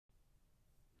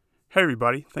Hey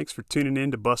everybody, thanks for tuning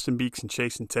in to Bustin' Beaks and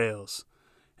Chasing Tails.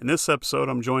 In this episode,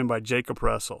 I'm joined by Jacob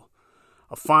Russell,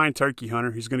 a fine turkey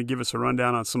hunter who's going to give us a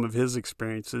rundown on some of his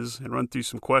experiences and run through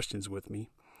some questions with me.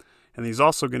 And he's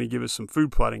also going to give us some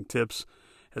food plotting tips,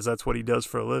 as that's what he does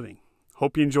for a living.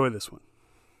 Hope you enjoy this one.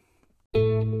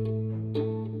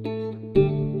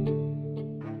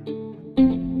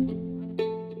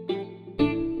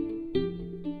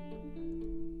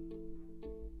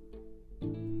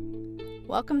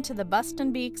 Welcome to the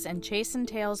Bustin' Beaks and Chasing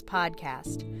Tails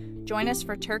podcast. Join us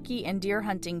for turkey and deer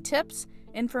hunting tips,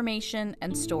 information,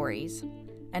 and stories.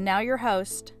 And now your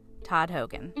host, Todd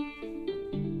Hogan.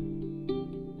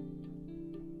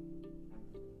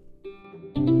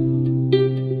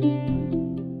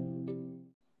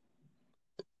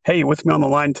 Hey, with me on the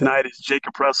line tonight is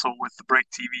Jacob Russell with The Break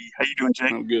TV. How you doing,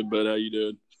 Jake? I'm good, bud. How you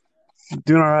doing?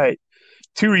 Doing all right.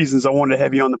 Two reasons I wanted to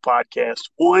have you on the podcast.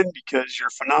 One, because you're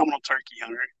a phenomenal turkey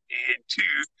hunter. And two,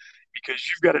 because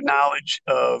you've got a knowledge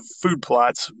of food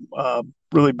plots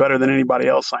really better than anybody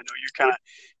else I know.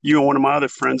 You and one of my other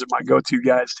friends are my go-to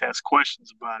guys to ask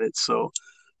questions about it. So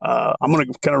I'm going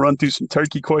to kind of run through some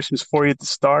turkey questions for you at the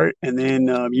start. And then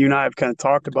you and I have kind of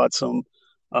talked about some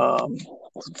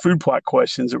food plot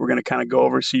questions that we're going to kind of go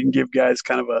over so you can give guys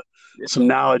kind of some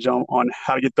knowledge on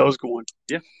how to get those going.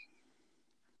 Yeah.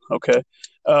 Okay.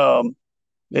 And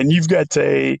you've got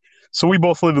so we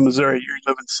both live in Missouri. You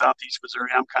live in southeast Missouri.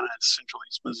 I'm kind of in central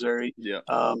east Missouri. Yeah.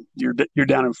 You're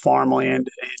down in farmland,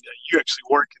 and you actually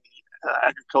work in the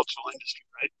agricultural industry,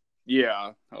 right?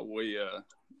 Yeah. We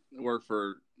work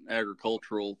for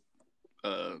agricultural.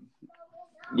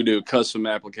 We do custom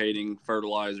applicating,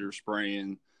 fertilizer,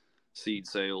 spraying, seed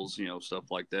sales,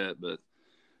 stuff like that. But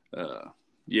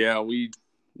yeah, we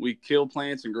kill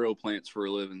plants and grow plants for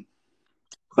a living.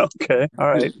 Okay. All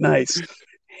right. Nice.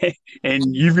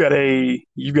 And you've got a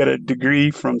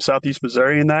degree from Southeast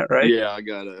Missouri in that, right? Yeah, I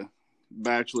got a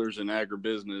bachelor's in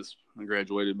agribusiness. I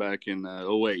graduated back in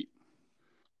 2008.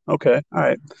 Okay. All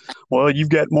right. Well, you've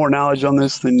got more knowledge on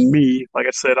this than me. Like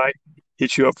I said, I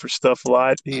hit you up for stuff a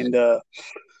lot. And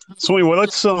so anyway,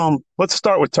 let's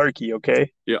start with turkey, okay?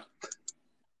 Yeah.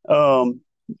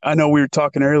 I know we were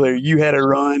talking earlier. You had a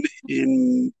run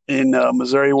in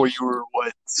Missouri where you were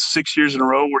 6 years in a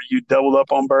row where you doubled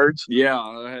up on birds? Yeah,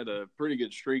 I had a pretty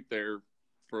good streak there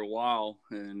for a while,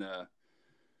 and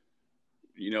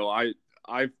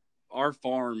our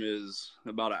farm is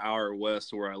about an hour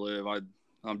west of where I live.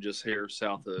 I'm just here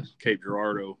south of Cape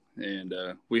Girardeau, and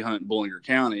we hunt in Bullinger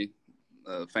County,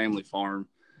 family farm.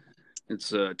 It's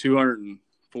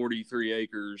 243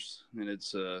 acres, and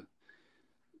it's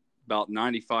about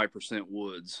 95%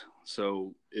 woods.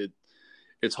 So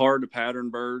it's hard to pattern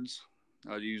birds.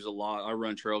 I use a lot. I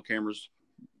run trail cameras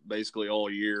basically all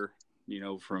year,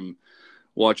 from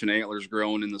watching antlers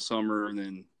growing in the summer, and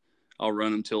then I'll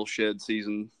run them till shed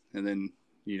season. And then,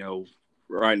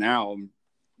 right now I'm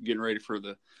getting ready for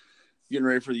the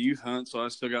youth hunt. So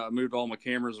I moved all my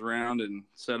cameras around and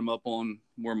set them up on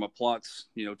where my plots,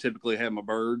 typically have my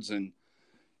birds. And,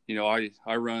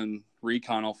 I run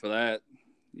recon off of that,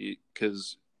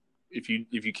 because if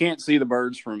you can't see the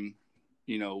birds from,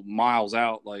 miles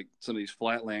out, like some of these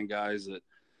flatland guys that,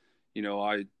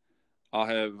 I'll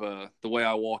have the way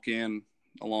I walk in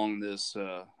along this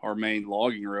our main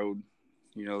logging road,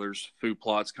 there's food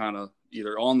plots kind of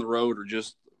either on the road or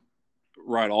just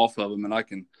right off of them, and I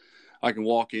can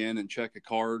walk in and check a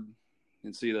card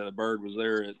and see that a bird was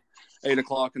there at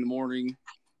 8:00 in the morning,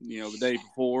 the day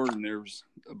before, and there's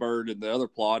a bird in the other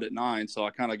plot at 9. So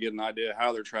I kind of get an idea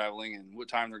how they're traveling and what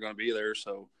time they're going to be there.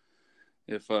 So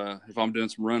if I'm doing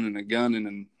some running and gunning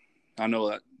and I know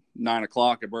that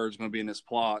 9:00 a bird's going to be in this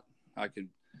plot, I can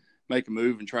make a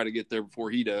move and try to get there before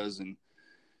he does. And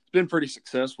it's been pretty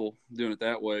successful doing it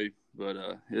that way, but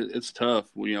it's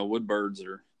tough. Wood birds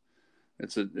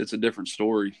it's a different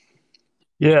story.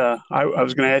 Yeah, I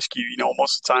was going to ask you,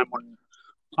 most of the time when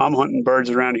I'm hunting birds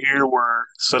around here, we're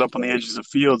set up on the edges of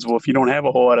fields. Well, if you don't have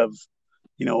a whole lot of,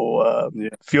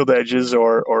 field edges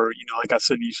or like I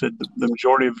said, you said the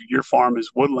majority of your farm is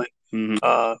woodland.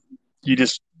 Mm-hmm. You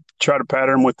just try to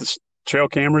pattern them with the trail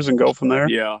cameras and go from there.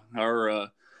 Yeah. The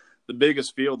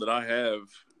biggest field that I have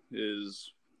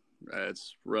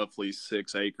it's roughly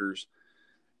 6 acres,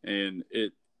 and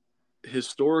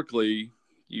historically,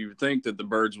 you would think that the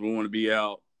birds would want to be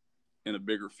out in a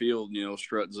bigger field,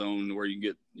 strut zone where you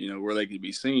get, where they can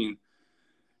be seen.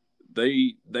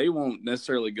 They won't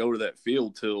necessarily go to that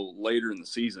field till later in the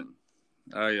season.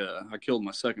 I killed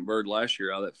my second bird last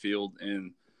year out of that field,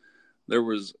 and there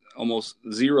was almost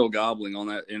zero gobbling on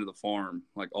that end of the farm,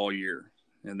 like all year.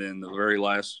 And then the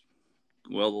last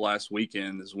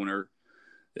weekend is when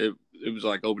it was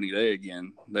like opening day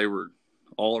again. They were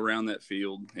all around that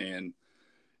field, and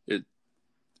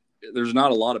there's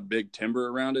not a lot of big timber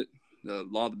around it. A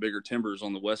lot of the bigger timber is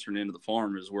on the western end of the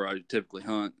farm is where I typically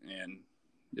hunt, and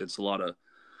it's a lot of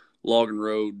log and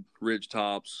road ridge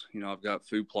tops. I've got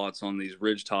food plots on these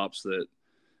ridge tops that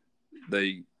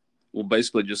they will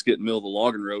basically just get in the middle of the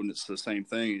log and road, and it's the same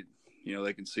thing.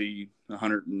 They can see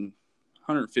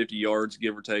 150 yards,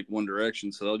 give or take, one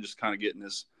direction, so they'll just kind of get in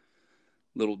this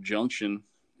little junction,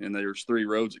 and there's 3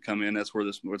 roads that come in. That's where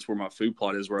my food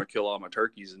plot is, where I kill all my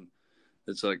turkeys, and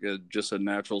it's like just a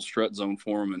natural strut zone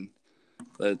for them, and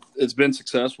it's been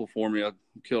successful for me. I've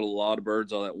killed a lot of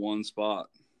birds on that one spot,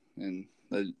 and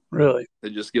they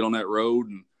just get on that road,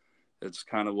 and it's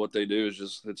kind of what they do.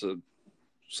 It's a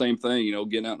same thing,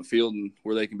 getting out in the field and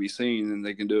where they can be seen, and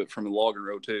they can do it from the logging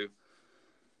road too.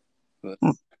 But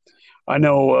I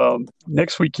know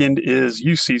next weekend is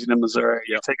youth season in Missouri. Are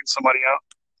you Yep. taking somebody out?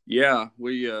 Yeah,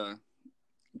 we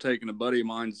taking a buddy of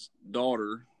mine's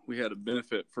daughter. We had a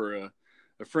benefit for a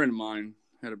friend of mine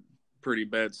had a pretty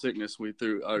bad sickness. We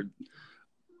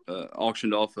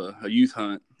auctioned off a youth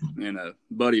hunt, and a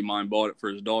buddy of mine bought it for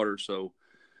his daughter. So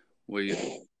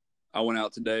I went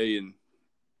out today and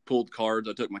pulled cards.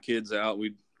 I took my kids out.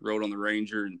 We rode on the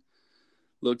Ranger and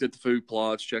looked at the food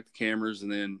plots, checked the cameras,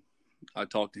 and then I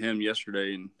talked to him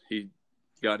yesterday, and he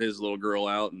got his little girl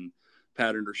out and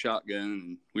patterned her shotgun,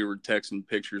 and we were texting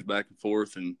pictures back and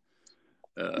forth, and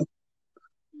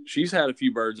she's had a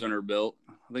few birds under her belt.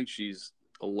 I think she's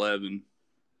 11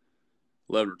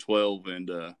 or 12, and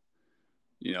I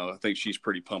think she's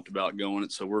pretty pumped about going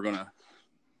it. So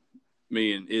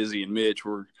me and Izzy and Mitch,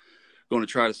 we're going to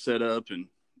try to set up and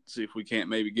see if we can't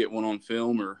maybe get one on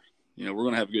film, or we're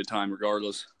going to have a good time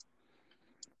regardless.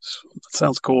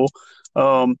 Sounds cool.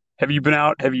 Have you been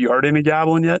out? Have you heard any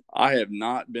gobbling yet? I have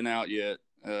not been out yet.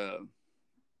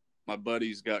 My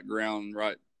buddy's got ground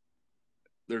right.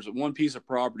 There's one piece of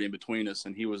property in between us,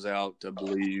 and he was out, I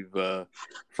believe,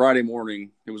 Friday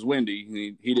morning. It was windy,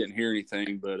 and he didn't hear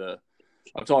anything. But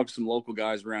I've talked to some local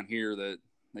guys around here that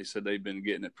they said they've been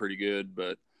getting it pretty good.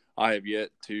 But I have yet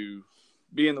to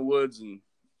be in the woods and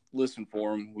listen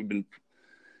for them. We've been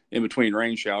in between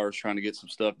rain showers trying to get some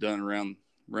stuff done around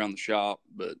the shop.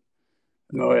 But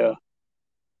Oh yeah,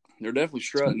 they're definitely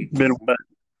strutting. been wet.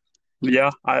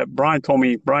 Yeah, Brian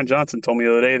Johnson told me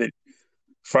the other day that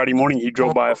Friday morning he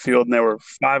drove by a field and there were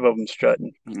 5 of them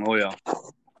strutting. Oh yeah,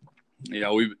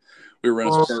 yeah. We were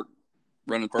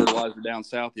running fertilizer down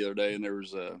south the other day, and there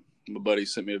was my buddy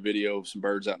sent me a video of some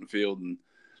birds out in the field, and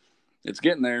it's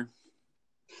getting there.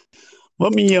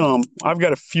 Let me I've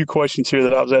got a few questions here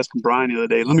that I was asking Brian the other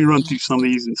day. Let me run through some of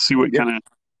these and see what kind of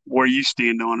where you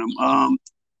stand on them.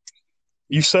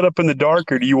 You set up in the dark,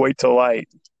 or do you wait till light?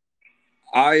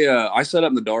 I set up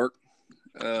in the dark.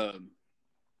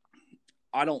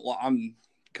 I'm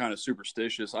kind of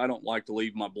superstitious. I don't like to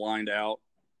leave my blind out,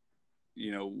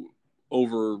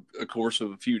 over a course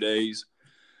of a few days.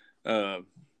 With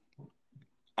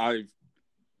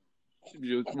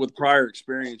prior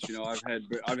experience,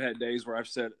 I've had days where I've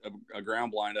set a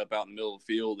ground blind up out in the middle of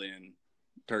the field, and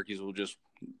turkeys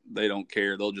they don't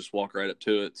care. They'll just walk right up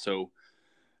to it. So,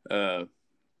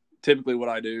 typically what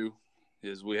I do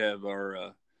is we have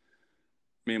me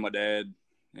and my dad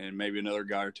and maybe another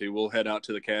guy or two, we'll head out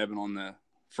to the cabin on the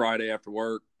Friday after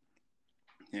work,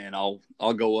 and I'll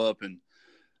go up and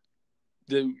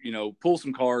do, pull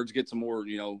some cards, get some more,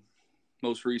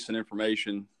 most recent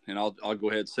information, and I'll go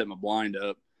ahead and set my blind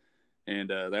up,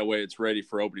 and that way it's ready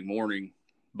for opening morning.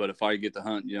 But if I get the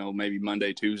hunt, maybe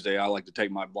Monday, Tuesday, I like to take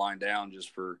my blind down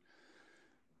just for,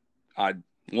 I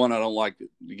don't like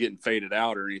getting faded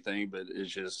out or anything, but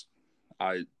it's just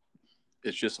a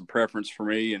preference for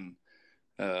me, and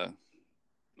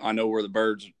I know where the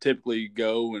birds typically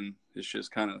go, and it's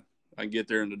just kind of, I can get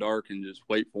there in the dark and just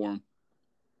wait for them.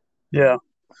 Yeah,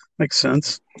 makes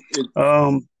sense.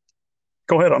 Go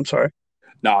ahead. I'm sorry.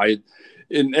 No,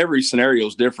 in every scenario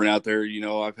is different out there.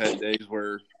 I've had days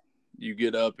where you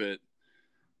get up at,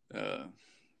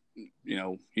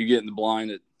 you get in the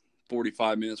blind at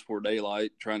 45 minutes before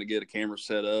daylight, trying to get a camera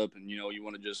set up, and, you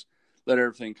want to just let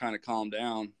everything kind of calm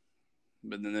down.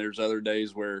 But then there's other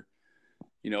days where,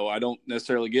 I don't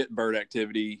necessarily get bird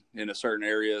activity in a certain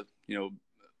area.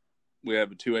 We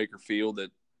have a 2-acre field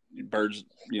that birds,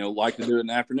 like to do it in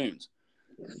the afternoons.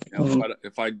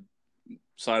 If I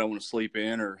decide I want to sleep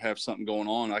in or have something going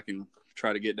on, I can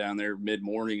try to get down there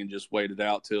mid-morning and just wait it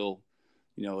out till,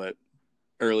 that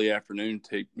early afternoon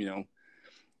tape.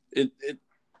 It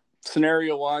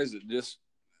scenario wise,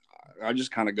 I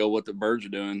just kind of go what the birds are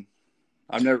doing.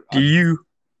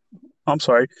 I'm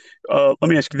sorry. Let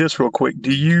me ask you this real quick.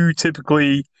 Do you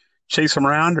typically chase them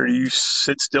around, or do you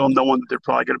sit still knowing that they're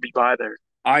probably going to be by there?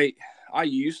 I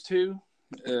used to.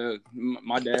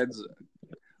 My dad's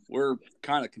we're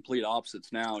kind of complete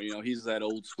opposites now. You know, he's that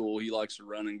old school. He likes to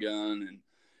run and gun, and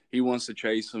he wants to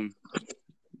chase them.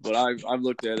 But I've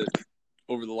looked at it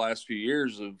over the last few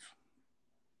years of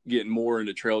getting more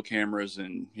into trail cameras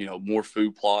and more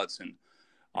food plots, and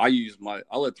I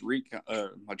let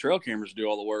my trail cameras do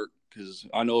all the work because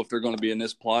I know if they're going to be in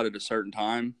this plot at a certain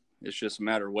time, it's just a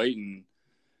matter of waiting.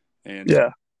 And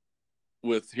Yeah.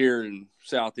 with here in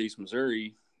southeast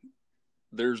Missouri,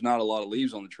 there's not a lot of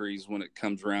leaves on the trees when it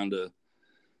comes around to,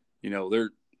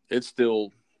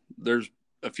 there's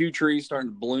a few trees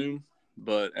starting to bloom,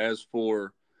 but as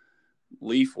for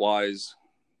leaf wise,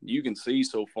 you can see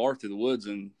so far through the woods.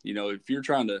 And, if you're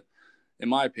trying to, in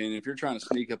my opinion, if you're trying to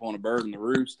sneak up on a bird in the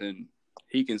roost and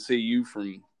he can see you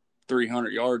from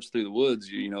 300 yards through the woods,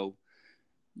 you'll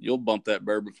bump that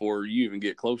bird before you even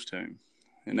get close to him.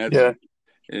 And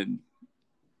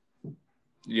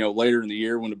later in the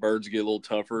year when the birds get a little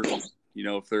tougher,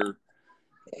 if they're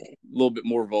a little bit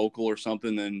more vocal or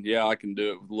something, then yeah, I can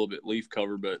do it with a little bit leaf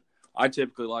cover. But I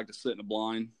typically like to sit in a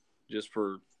blind just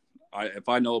if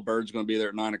I know a bird's going to be there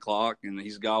at 9:00 and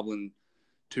he's gobbling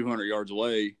 200 yards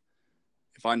away,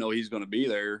 if I know he's going to be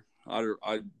there,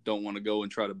 I don't want to go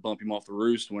and try to bump him off the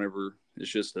roost whenever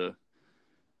it's just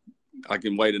I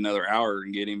can wait another hour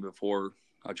and get him before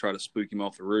I try to spook him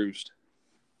off the roost.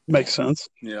 Makes sense.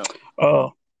 Yeah.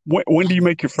 When do you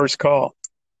make your first call?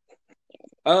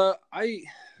 I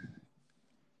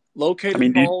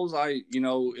located calls.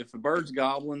 If a bird's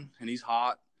gobbling and he's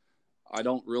hot,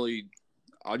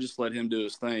 I'll just let him do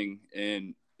his thing.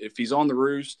 And if he's on the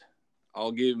roost,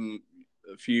 I'll give him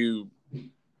a few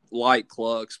light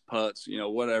clucks, putts,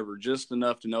 whatever, just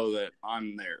enough to know that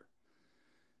I'm there.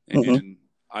 And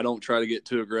I don't try to get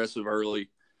too aggressive early.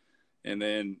 And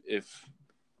then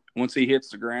once he hits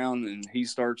the ground and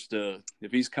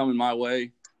if he's coming my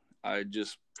way, I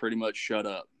just pretty much shut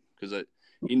up because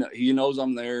he knows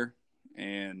I'm there,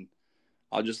 and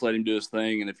I'll just let him do his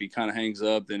thing. And if he kind of hangs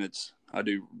up, then I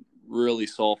do really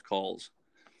soft calls.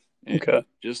 Okay.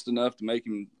 Just enough to make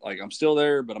him like, I'm still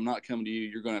there, but I'm not coming to you.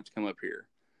 You're going to have to come up here.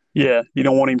 Yeah, you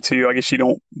don't want him to. I guess you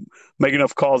don't make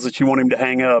enough calls that you want him to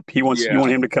hang up. You want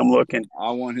him to come looking.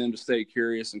 I want him to stay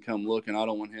curious and come looking. I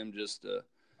don't want him just to,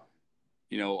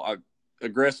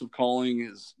 aggressive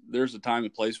calling there's a time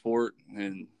and place for it.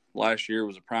 And last year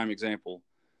was a prime example.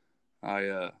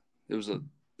 It was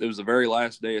the very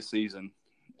last day of season,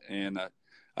 and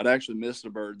I'd actually missed a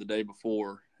bird the day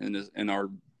before in our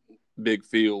big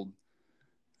field.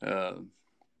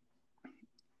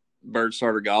 Bird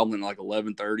started gobbling like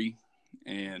 11:30,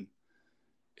 and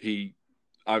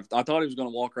I thought he was going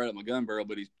to walk right up my gun barrel,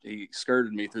 but he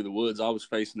skirted me through the woods. I was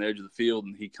facing the edge of the field,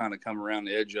 and he kind of come around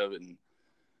the edge of it. And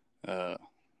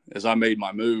as I made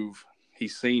my move, he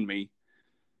seen me,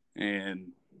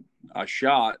 and I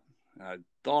shot. I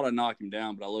thought I knocked him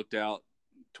down, but I looked out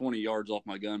 20 yards off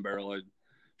my gun barrel. I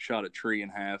shot a tree in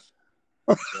half.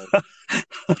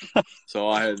 So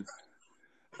I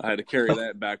had to carry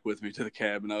that back with me to the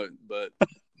cabin. But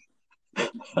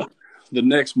the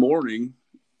next morning,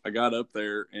 I got up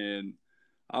there, and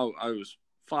I was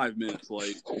 5 minutes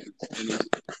late. And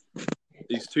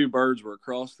these two birds were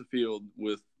across the field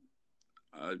with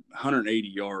 180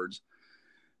 yards,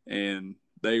 and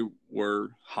they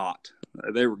were hot.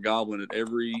 They were gobbling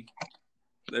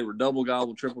they were double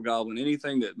gobbling, triple gobbling,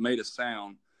 anything that made a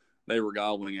sound, they were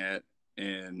gobbling at.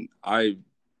 And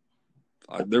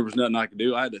there was nothing I could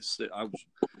do. I had to sit. I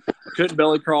couldn't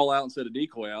belly crawl out and set a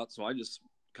decoy out, so I just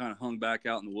kind of hung back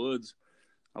out in the woods.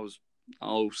 I was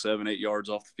 7-8 yards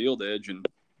off the field edge, and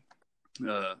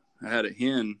I had a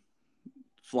hen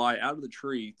fly out of the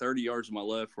tree 30 yards to my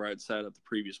left where I had sat up the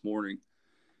previous morning.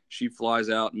 She flies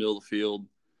out in the middle of the field,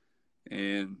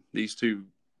 and these two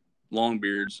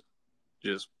longbeards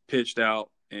just pitched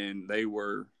out, and they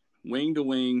were wing to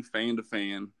wing, fan to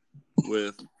fan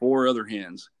with 4 other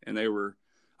hens. And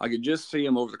I could just see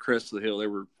them over the crest of the hill. They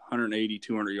were 180,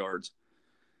 200 yards.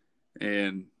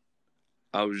 And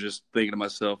I was just thinking to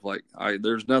myself, like,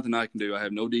 there's nothing I can do. I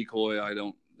have no decoy.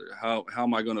 How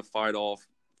am I going to fight off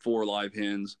 4 live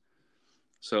hens?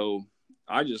 So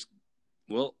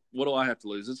what do I have to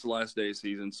lose? It's the last day of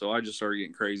season. So I just started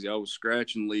getting crazy. I was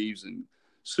scratching leaves and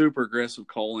super aggressive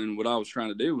calling. What I was trying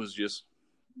to do was just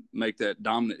make that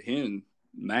dominant hen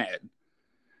mad.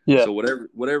 Yeah. So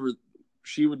whatever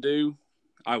she would do,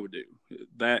 I would do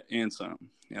that and some.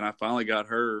 And I finally got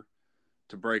her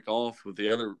to break off with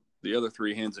the other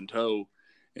 3 hens in tow,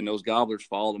 and those gobblers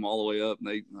followed them all the way up, and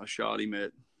I shot him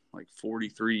at like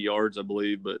 43 yards, I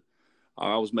believe, but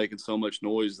I was making so much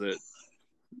noise that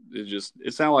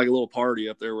it sounded like a little party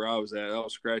up there where I was at. I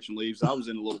was scratching leaves. I was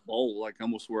in a little bowl, like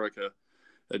almost where like a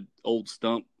old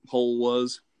stump hole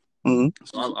was. Mm-hmm.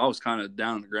 So I was kind of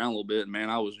down on the ground a little bit, and man,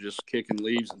 I was just kicking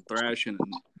leaves and thrashing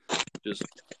and just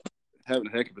having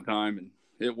a heck of a time, and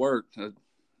it worked. It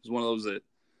was one of those that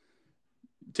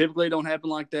typically don't happen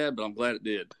like that, but I'm glad it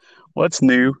did. Well, that's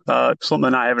new.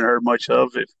 Something I haven't heard much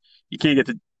of. If you can't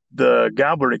get the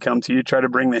gobbler to come to you, try to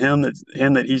bring the hen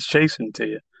that he's chasing to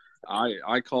you.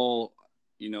 I call,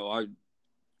 when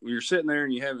you're sitting there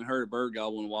and you haven't heard a bird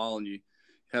gobble in a while, and you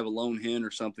have a lone hen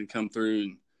or something come through,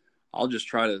 and I'll just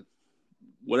try to,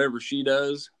 whatever she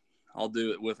does, I'll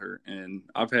do it with her. And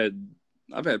I've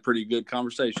had pretty good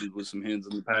conversations with some hens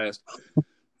in the past,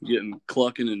 getting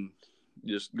clucking and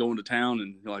just going to town.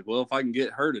 And you're like, well, if I can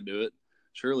get her to do it,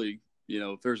 surely,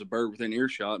 if there's a bird within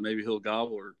earshot, maybe he'll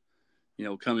gobble or,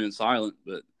 come in silent.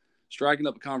 But striking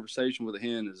up a conversation with a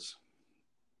hen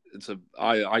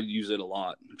I use it a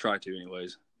lot. I try to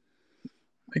anyways.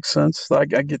 Makes sense. I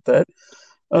get that.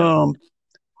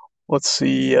 Let's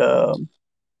see.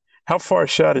 How far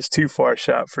shot is too far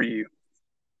shot for you?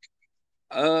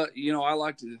 I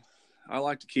like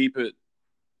to keep it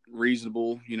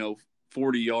reasonable,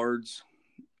 40 yards,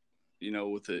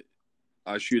 with it.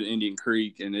 I shoot at Indian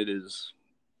Creek, and it's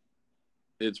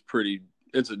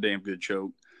a damn good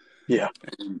choke. Yeah.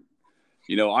 And,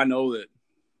 I know that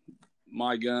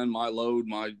my gun, my load,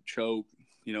 my choke,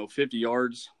 50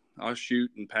 yards, I'll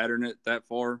shoot and pattern it that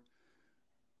far.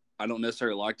 I don't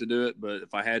necessarily like to do it, but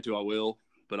if I had to, I will.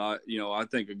 But I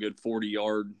think a good 40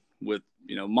 yard with,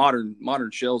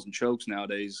 modern shells and chokes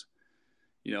nowadays,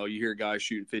 you hear guys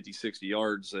shooting 50, 60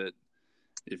 yards that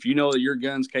if you know that your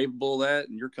gun's capable of that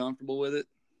and you're comfortable with it,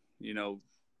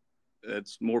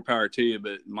 that's more power to you.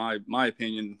 But my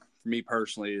opinion, for me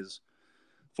personally, is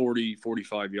 40,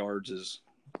 45 yards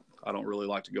I don't really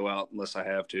like to go out unless I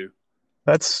have to.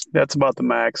 That's about the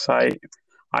max. I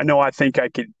know. I think I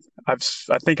could. I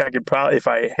think I could probably, if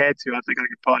I had to, I think I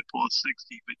could probably pull a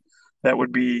 60, but that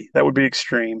would be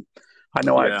extreme. I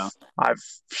know Yeah. I've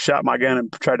shot my gun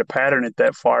and tried to pattern it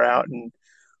that far out, and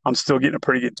I'm still getting a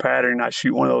pretty good pattern. I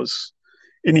shoot one of those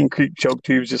Indian Creek choke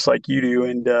tubes just like you do,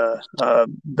 and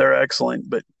they're excellent.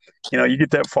 But you get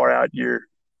that far out, you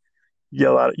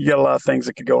got a lot of things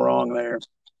that could go wrong there.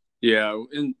 Yeah,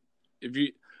 and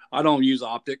I don't use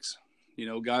optics.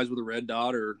 Guys with a red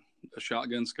dot or a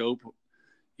shotgun scope,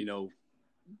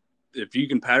 if you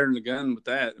can pattern the gun with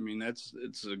that, I mean, it's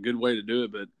a good way to do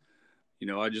it. But,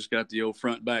 I just got the old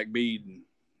front back bead, and,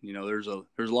 there's a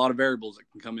lot of variables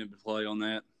that can come into play on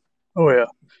that. Oh yeah.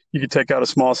 You could take out a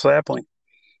small sapling.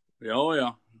 Oh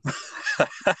yeah.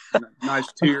 Nice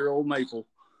 2-year-old maple.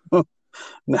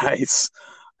 Nice.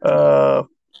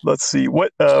 Let's see.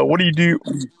 What do you do?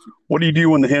 What do you do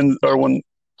when the hens or when?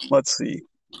 Let's see.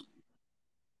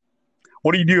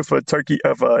 What do you do if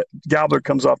a gobbler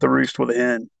comes off the roost with a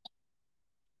hen?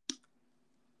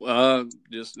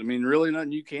 Really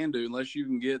nothing you can do unless you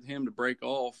can get him to break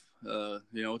off.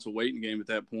 It's a waiting game at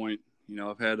that point.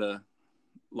 I've had a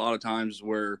lot of times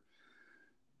where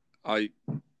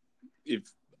if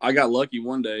I got lucky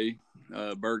one day,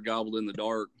 a bird gobbled in the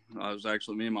dark.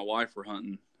 Me and my wife were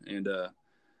hunting, and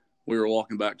we were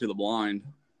walking back to the blind,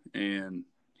 and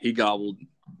he gobbled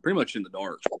pretty much in the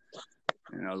dark.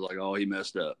 And I was like, oh, he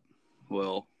messed up.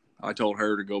 Well, I told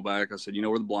her to go back. I said,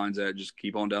 where the blind's at? Just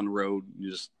keep on down the road.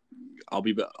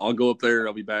 I'll go up there.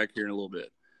 I'll be back here in a little bit.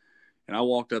 And I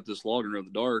walked up this logging road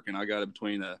in the dark, and I got it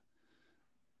between a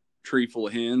tree full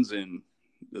of hens, and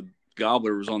the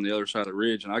gobbler was on the other side of the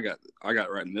ridge, and I got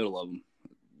right in the middle of them.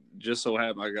 Just so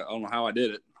happened, I don't know how I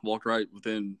did it. Walked right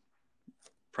within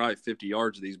probably 50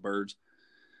 yards of these birds,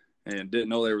 and didn't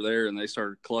know they were there. And they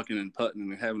started clucking and putting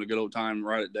and having a good old time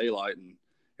right at daylight. And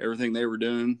everything they were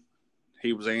doing,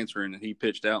 he was answering, and he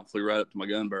pitched out and flew right up to my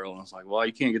gun barrel. And I was like, well,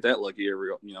 you can't get that lucky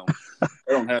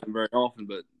they don't happen very often,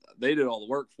 but they did all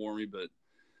the work for me. But,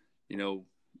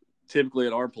 typically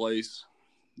at our place,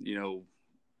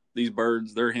 these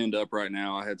birds, they're henned up right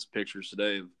now. I had some pictures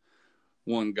today of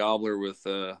one gobbler with,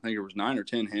 I think it was 9 or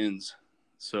 10 hens.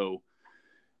 So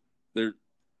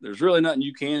there's really nothing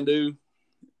you can do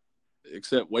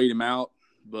except wait them out.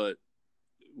 But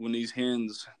when these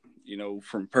hens,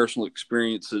 from personal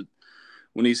experience,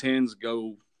 when these hens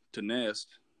go to nest,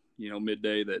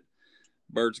 midday, that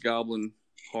bird's gobbling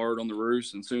hard on the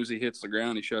roost, and as soon as he hits the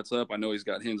ground, he shuts up. I know he's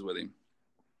got hens with him.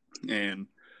 And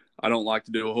I don't like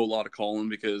to do a whole lot of calling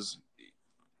because,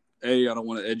 I don't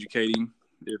want to educate him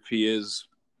if he is,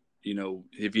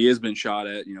 if he has been shot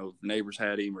at, the neighbors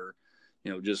had him, or,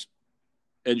 just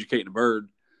educating a bird.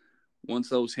 once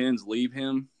those hens leave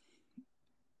him,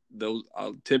 those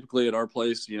typically at our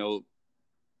place,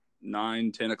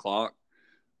 9, 10 o'clock,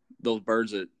 those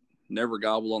birds that never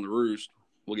gobbled on the roost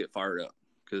will get fired up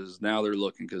because now they're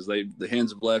looking because the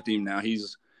hens have left him. Now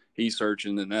he's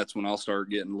searching, and that's when I'll start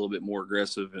getting a little bit more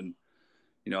aggressive. And,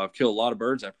 I've killed a lot of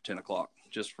birds after 10 o'clock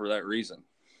just for that reason.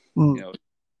 Mm.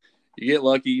 You get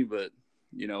lucky, but,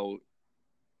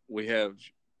 we have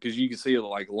 – because you can see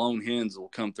like lone hens will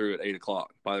come through at 8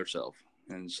 o'clock by themselves.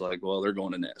 And it's like, well, they're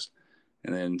going to nest.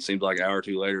 And then it seems like an hour or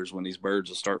two later is when these birds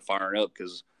will start firing up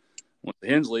because once the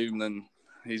hens leave, then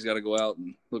he's got to go out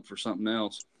and look for something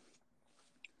else.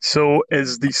 So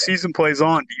as the season plays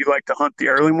on, do you like to hunt the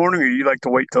early morning or do you like to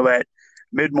wait till that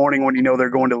mid-morning when they're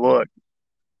going to look?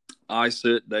 I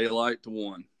sit daylight to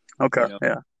 1. Okay,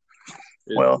 yeah.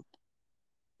 Well,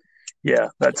 yeah,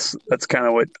 that's kind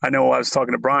of what I know. I was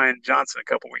talking to Brian Johnson a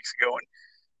couple weeks ago, and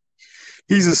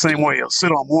he's the same way. He'll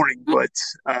sit all morning, but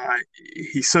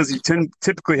he says he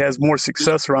typically has more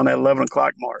success around that 11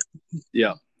 o'clock mark.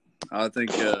 Yeah, I think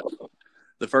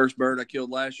the first bird I killed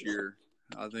last year,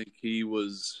 I think he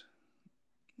was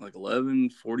like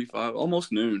 11:45,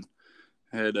 almost noon.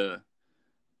 I had a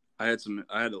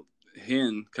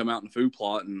hen come out in the food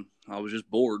plot, and I was just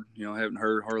bored. I haven't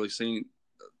hardly seen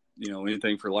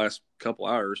anything for the last couple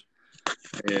hours,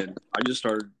 and I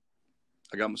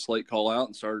got my slate call out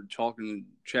and started talking and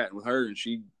chatting with her, and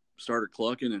she started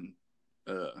clucking and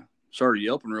started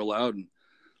yelping real loud, and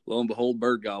lo and behold,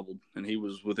 bird gobbled, and he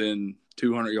was within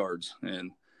 200 yards,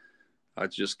 and I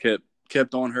just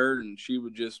kept on her, and she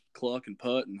would just cluck and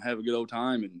putt and have a good old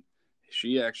time, and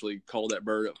she actually called that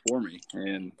bird up for me,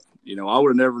 and I would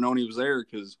have never known he was there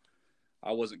because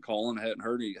I wasn't calling. I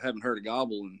haven't heard a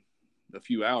gobble in a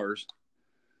few hours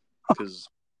because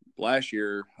last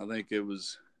year I think it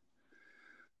was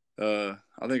I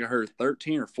heard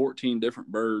 13 or 14 different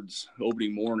birds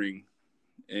opening morning,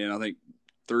 and I think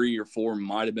 3 or 4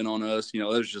 might have been on us. That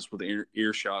was just with the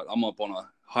earshot. I'm up on a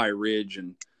high ridge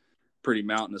and pretty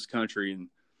mountainous country, and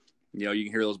you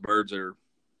can hear those birds that are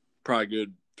probably a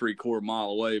good 3/4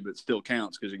 mile away, but it still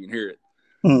counts because you can hear it.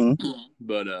 Mm-hmm.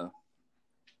 But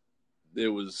it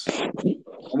was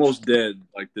almost dead.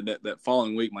 Like that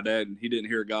following week, my dad, he didn't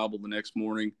hear a gobble the next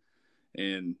morning,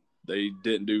 and they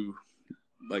didn't do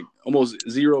like almost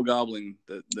zero gobbling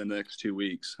the next 2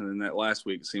 weeks. And then that last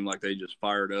week, it seemed like they just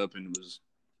fired up and it was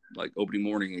like opening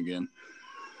morning again.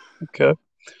 Okay.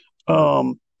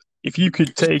 If you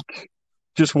could take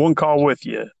just one call with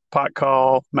you, pot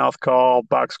call, mouth call,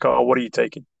 box call, what are you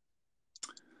taking?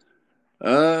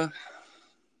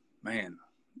 Man,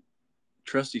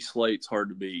 trusty slate's hard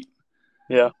to beat.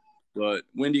 Yeah. But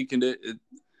windy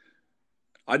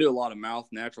I do a lot of mouth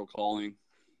natural calling.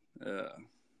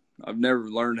 I've never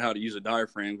learned how to use a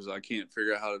diaphragm because I can't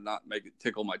figure out how to not make it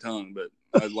tickle my tongue. But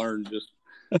I learned just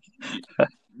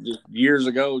years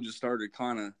ago, just started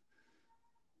kind of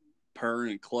purring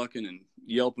and clucking and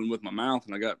yelping with my mouth.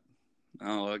 And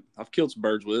I've killed some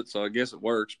birds with it, so I guess it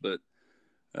works. But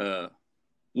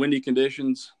windy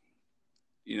conditions,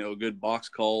 a good box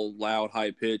call, loud,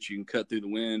 high pitch, you can cut through the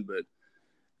wind. But,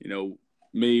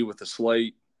 me with the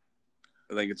slate,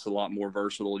 I think it's a lot more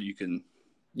versatile. You can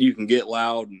get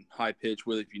loud and high pitch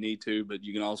with it if you need to, but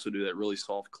you can also do that really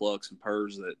soft clucks and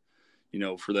purrs that,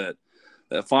 for that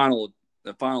final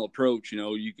approach,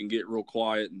 you can get real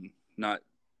quiet and not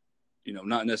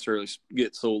necessarily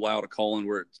get so loud a calling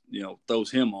where it, throws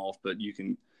him off, but you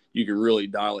can really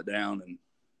dial it down and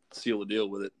seal the deal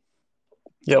with it.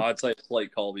 Yep. So I'd say a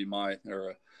slate call would be I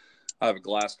have a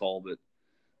glass call, but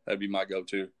that'd be my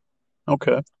go-to.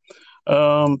 Okay.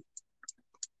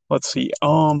 Let's see.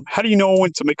 How do you know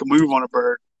when to make a move on a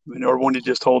bird, or when to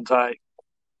just hold tight?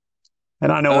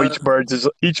 And I know each bird's his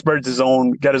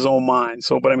own, got his own mind.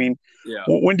 So, but I mean, yeah.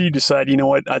 When do you decide? You know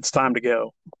what? It's time to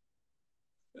go.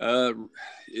 If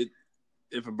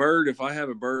I have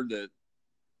a bird that,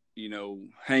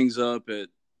 hangs up at,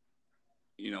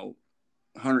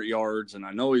 100 yards and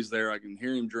I know he's there, I can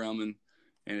hear him drumming.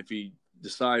 And if he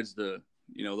decides to,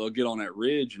 they'll get on that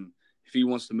ridge, and if he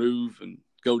wants to move and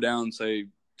go down, say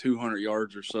 200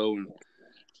 yards or so, and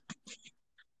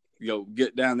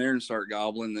get down there and start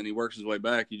gobbling, then he works his way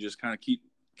back. You just kind of keep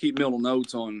middle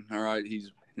notes on, all right,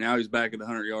 he's back at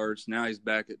 100 yards. Now he's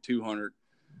back at 200.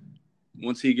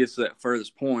 Once he gets to that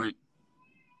furthest point,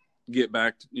 get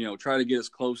back, try to get as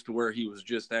close to where he was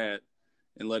just at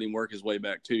and let him work his way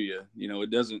back to you.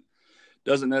 It doesn't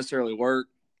necessarily work.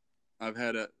 I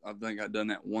think I've done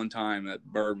that one time. That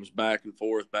bird was back and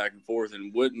forth,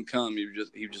 and wouldn't come.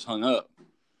 He just hung up.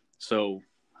 So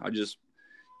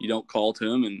you don't call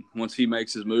to him. And once he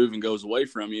makes his move and goes away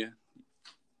from you,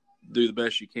 do the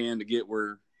best you can to get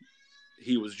where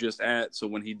he was just at. So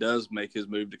when he does make his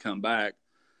move to come back,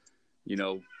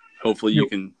 hopefully you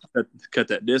can cut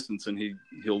that distance and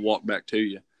he'll walk back to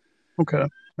you. Okay.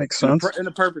 Makes sense. In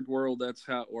a perfect world, that's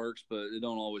how it works, but it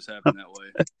don't always happen that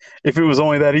way. If it was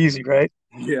only that easy, right?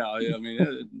 Yeah. I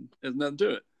mean, there's nothing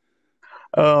to it.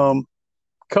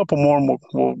 Couple more and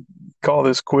we'll call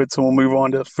this quits and we'll move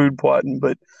on to food plotting.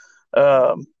 But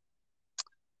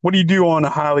what do you do on a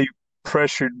highly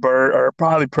pressured bird or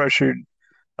highly pressured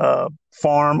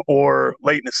farm or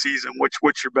late in the season?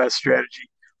 What's your best strategy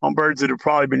on birds that have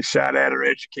probably been shot at or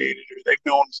educated or they've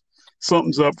known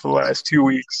something's up for the last 2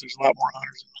 weeks? There's a lot more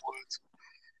hunters in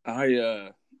the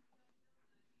woods.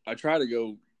 I try to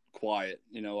go quiet.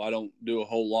 I don't do a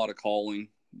whole lot of calling.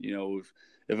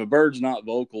 If a bird's not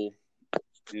vocal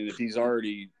and if he's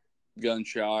already gun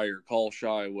shy or call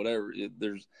shy, whatever,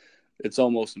 it's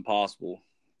almost impossible.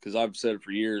 Because I've said it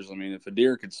for years. I mean, if a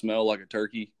deer could smell like a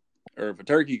turkey, or if a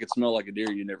turkey could smell like a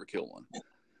deer, you never kill one.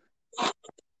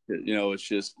 It's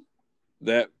just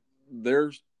that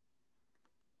they're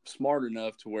smart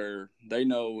enough to where they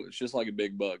know it's just like a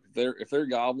big buck. If they're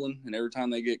gobbling and every time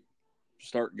they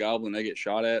start gobbling, they get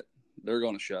shot at, they're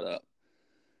going to shut up.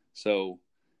 So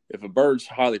if a bird's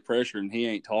highly pressured and he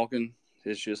ain't talking,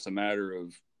 it's just a matter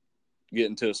of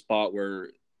getting to a spot where,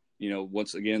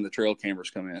 once again, the trail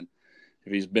cameras come in.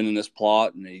 If he's been in this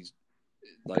plot and he's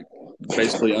like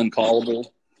basically uncallable,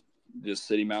 just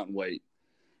sit him out and wait.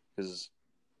 Because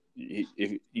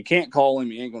if you can't call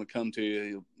him, he ain't going to come to you.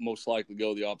 He'll most likely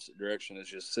go the opposite direction. It's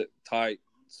just sit tight,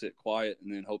 sit quiet,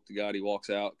 and then hope to God he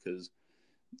walks out. Because,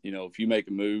 if you make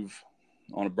a move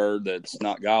on a bird that's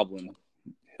not gobbling,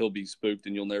 he'll be spooked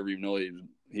and you'll never even know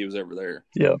he was ever there.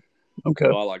 Yeah. Okay.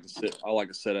 So I like to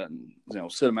sit out and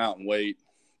sit him out and wait.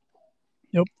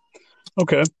 Yep.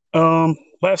 Okay.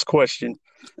 Last question.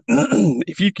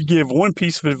 If you could give one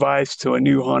piece of advice to a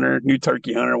new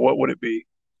turkey hunter, what would it be?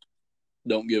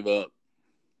 Don't give up.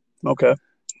 Okay.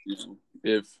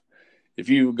 If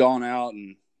you've gone out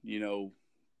and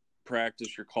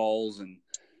practice your calls and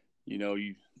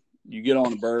you get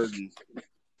on a bird and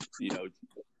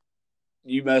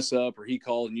you mess up or he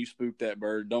calls and you spook that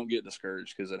bird, don't get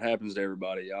discouraged because it happens to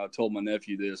everybody. I told my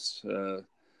nephew this a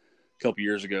couple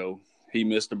years ago. He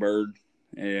missed a bird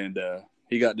and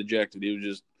he got dejected. He was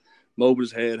just moping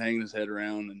his head, hanging his head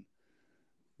around, and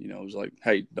it was like,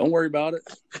 hey, don't worry about it.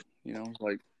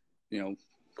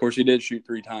 Of course he did shoot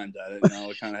 3 times at it.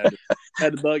 I kind of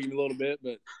had to bug him a little bit,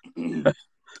 but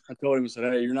I told him, I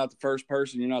said, hey, you're not the first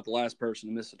person, you're not the last person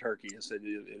to miss a turkey. I said,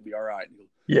 it'll be all right. He goes,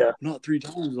 yeah, not 3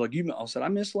 times. Like you, I said, I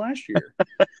missed last year.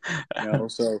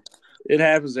 So it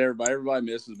happens to everybody. Everybody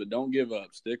misses, but don't give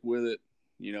up. Stick with it.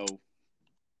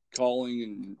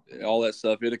 Calling and all that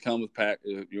stuff, it'll come with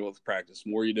with practice. The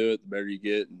more you do it, the better you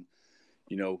get, and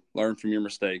learn from your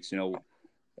mistakes.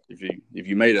 If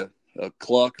you made a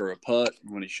cluck or a putt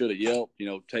when he should have yelped,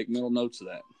 take mental notes of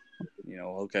that.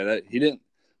 Okay,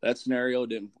 that scenario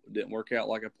didn't work out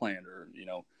like I planned, or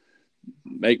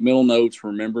make mental notes,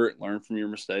 remember it, learn from your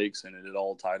mistakes, and it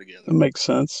all tie together. That makes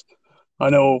sense. I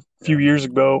know a few years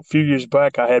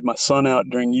back, I had my son out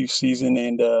during youth season,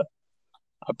 and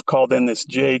I called in this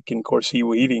Jake, and of course he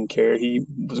didn't care. He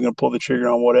was going to pull the trigger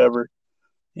on whatever,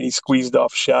 and he squeezed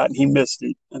off a shot, and he missed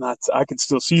it. And I could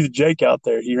still see the Jake out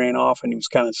there. He ran off, and he was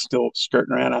kind of still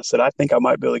skirting around. I said, I think I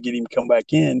might be able to get him to come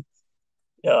back in.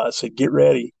 I said, get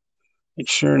ready. And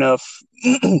sure enough,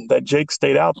 that Jake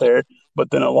stayed out there, but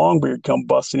then a longbeard come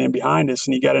busting in behind us,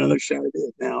 and he got another shot at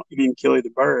it. Now, he didn't kill either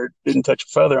bird, didn't touch a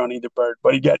feather on either bird,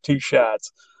 but he got 2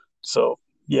 shots. So,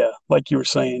 yeah, like you were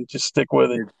saying, just stick with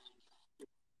it.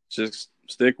 Just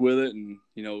stick with it, and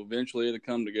eventually it'll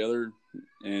come together,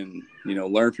 and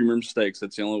learn from your mistakes.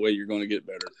 That's the only way you're going to get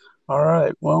better. All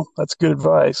right, well, that's good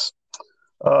advice.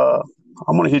 I'm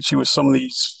going to hit you with some of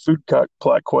these food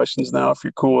plot questions now, if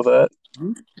you're cool with that.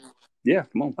 Yeah,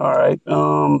 come on. All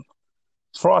right.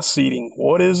 Frost seeding.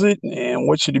 What is it, and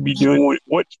what should you be doing?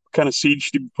 What kind of seed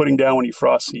should you be putting down when you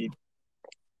frost seed?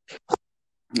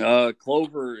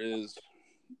 Clover is.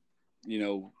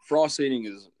 Frost seeding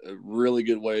is a really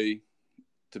good way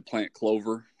to plant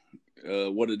clover.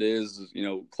 What it is,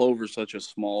 clover is such a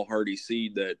small, hardy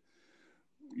seed that,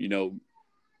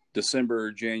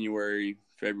 December, January,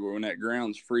 February, when that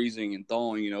ground's freezing and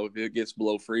thawing, if it gets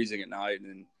below freezing at night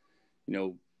and,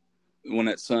 when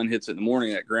that sun hits it in the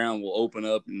morning, that ground will open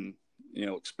up and,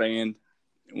 expand.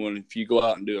 If you go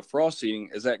out and do a frost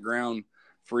seeding, as that ground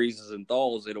freezes and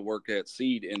thaws, it'll work that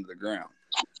seed into the ground.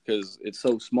 Because it's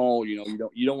so small, you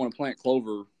don't want to plant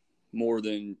clover more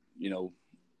than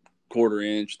 1/4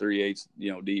 inch,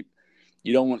 3/8, deep.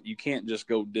 you can't just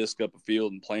go disc up a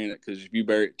field and plant it, because if you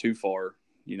bury it too far,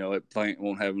 that plant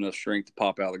won't have enough strength to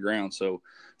pop out of the ground. So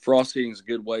frost seeding is a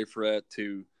good way for that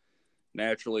to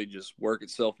naturally just work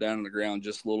itself down in the ground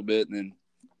just a little bit. And then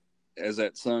as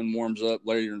that sun warms up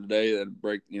later in the day,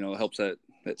 that helps that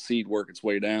seed work its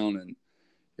way down,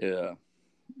 and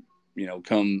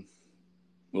come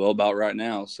about right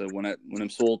now. So when them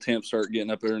soil temps start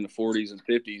getting up there in the 40s and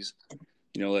 50s,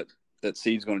 that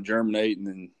seed's going to germinate, and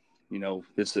then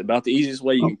it's about the easiest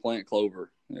way you can plant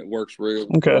clover. It works really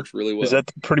well. Is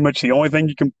that pretty much the only thing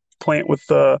you can plant with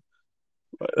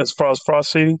as far as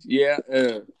frost seeding? Yeah.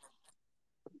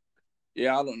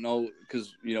 Yeah, I don't know,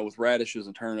 because with radishes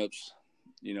and turnips,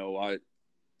 that's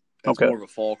more of a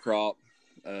fall crop.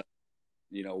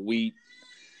 Wheat.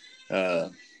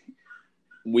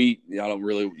 Wheat, you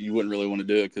wouldn't really want to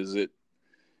do it, because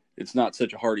it's not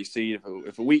such a hardy seed.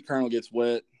 If a wheat kernel gets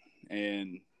wet,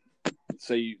 and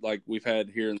say like we've had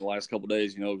here in the last couple of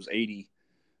days, it was 80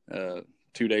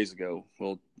 2 days ago.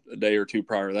 Well, a day or two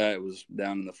prior to that, it was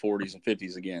down in the 40s and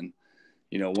 50s again.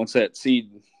 Once that seed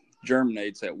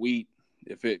germinates, that wheat,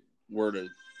 if it were to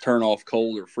turn off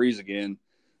cold or freeze again,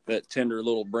 that tender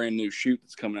little brand new shoot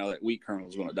that's coming out of that wheat kernel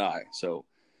is going to die. So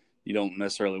you don't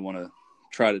necessarily want to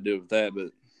try to do it with that.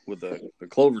 But with the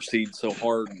clover seed, so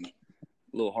hard and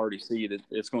a little hardy seed,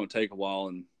 it's going to take a while,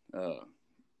 and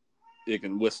it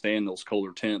can withstand those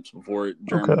colder temps before it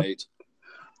germinates.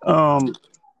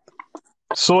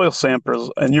 Soil samples,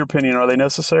 in your opinion, are they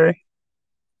necessary?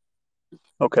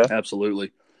 Okay.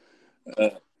 Absolutely.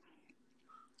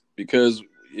 Because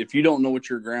if you don't know what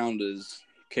your ground is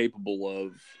capable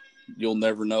of, you'll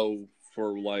never know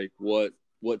for like what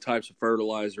types of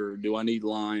fertilizer. Do I need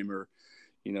lime? Or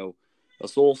a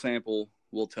soil sample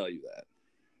will tell you that.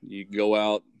 You can go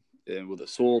out and with a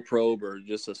soil probe or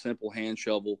just a simple hand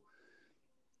shovel,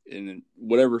 in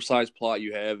whatever size plot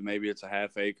you have, maybe it's a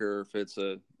half acre, if it's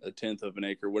a tenth of an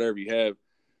acre, whatever you have,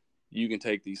 you can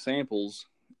take these samples,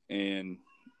 and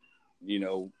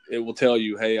it will tell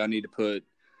you, hey, I need to put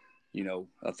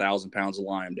 1,000 pounds of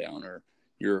lime down, or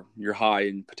you're high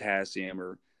in potassium.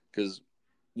 Or because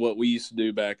what we used to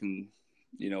do back in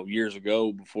years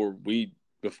ago, before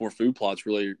food plots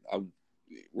really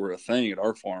were a thing at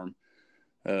our farm,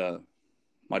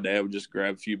 my dad would just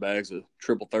grab a few bags of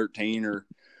triple 13 or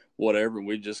whatever, and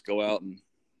we'd just go out and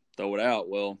throw it out.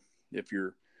 Well, if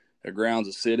your ground's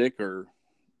acidic, or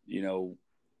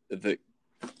if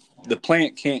the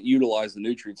plant can't utilize the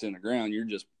nutrients in the ground, you're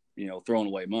just throwing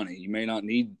away money. You may not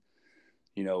need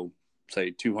say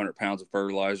 200 pounds of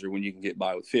fertilizer when you can get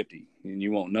by with 50, and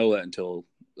you won't know that until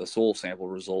a soil sample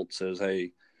result says,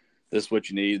 hey, this is what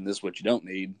you need and this is what you don't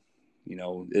need.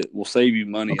 It will save you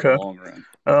money in the long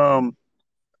run.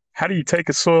 How do you take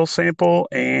a soil sample,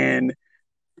 and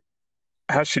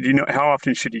how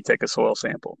often should you take a soil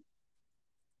sample?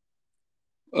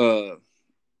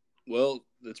 Well,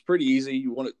 it's pretty easy.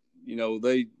 You want it,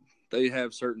 they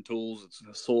have certain tools. It's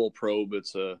a soil probe.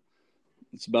 It's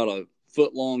about a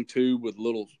foot long tube with a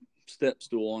little step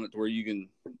stool on it, to where you can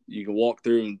walk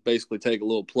through and basically take a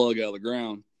little plug out of the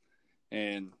ground.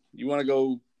 And you want to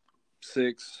go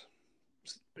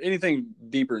anything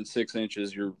deeper than 6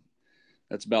 inches,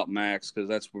 that's about max, because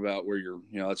that's about where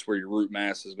that's where your root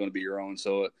mass is going to be your own.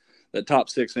 So that top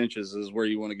 6 inches is where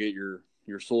you want to get your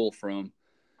soil from.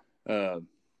 Like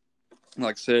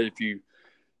I said, if you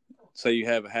say you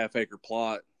have a half acre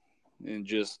plot and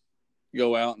just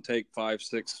go out and take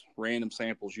 5-6 random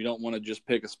samples, you don't want to just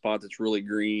pick a spot that's really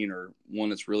green or one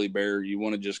that's really bare. You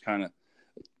want to just kind of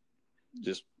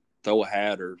just throw a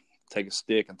hat or take a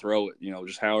stick and throw it,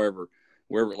 just wherever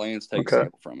it lands, take a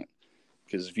sample from it.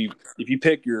 Because if you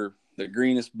pick the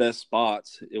greenest, best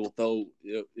spots, it'll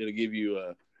give you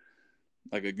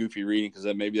a goofy reading, because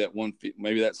maybe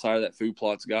that side of that food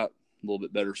plot's got a little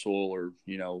bit better soil, or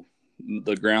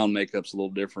the ground makeup's a little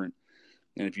different.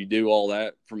 And if you do all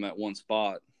that from that one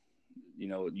spot,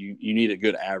 you need a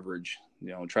good average.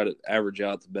 Try to average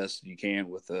out the best you can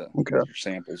with your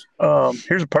samples.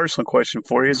 Here's a personal question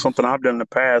for you. It's something I've done in the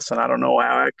past, and I don't know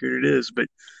how accurate it is, but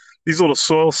these little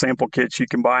soil sample kits you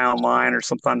can buy online, or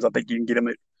sometimes I think you can get them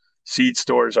at seed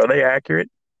stores. Are they accurate?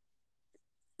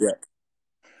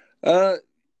 Yeah.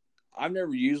 I've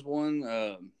never used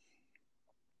one.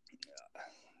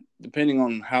 Depending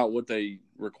on what they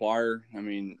require, I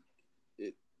mean,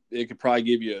 it could probably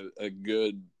give you a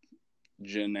good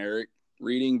generic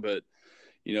reading, but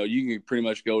you can pretty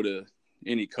much go to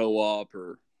any co-op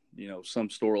or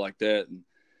some store like that, and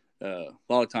a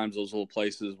lot of times those little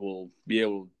places will be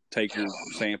able to take your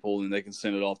sample and they can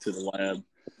send it off to the lab.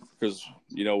 Because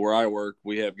where I work,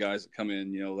 we have guys that come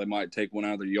in, they might take one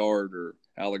out of their yard or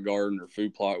out of the garden or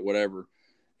food plot, whatever,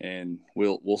 and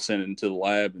we'll send it into the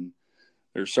lab. And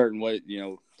there's certain ways,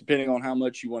 depending on how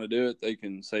much you want to do it, they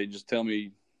can say, just tell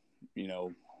me,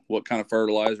 what kind of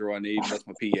fertilizer I need, what's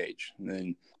my pH. And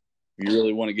then if you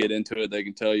really want to get into it, they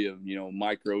can tell you,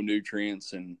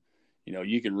 micronutrients, and,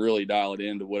 you can really dial it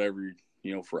into whatever,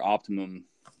 for optimum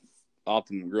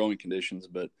growing conditions.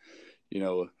 But,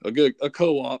 a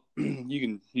co-op, you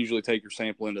can usually take your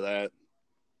sample into that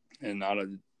and not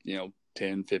 $10,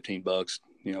 $15,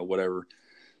 whatever.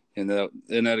 And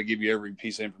that'll give you every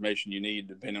piece of information you need,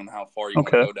 depending on how far you want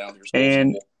to go down your soil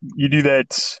And sample. you do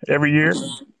that every year?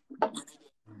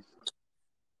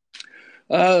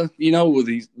 With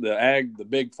the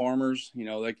big farmers,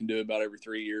 they can do it about every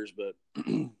 3 years. But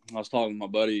I was talking to my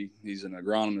buddy, he's an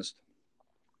agronomist.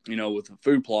 With a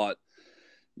food plot,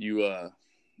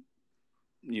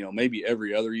 maybe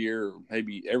every other year, or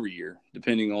maybe every year,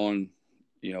 depending on,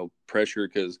 pressure.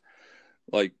 Because,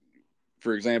 like,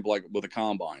 for example, like with a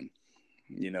combine,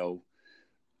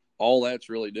 all that's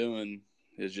really doing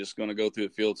is just going to go through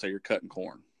the field. Say you're cutting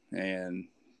corn, and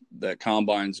that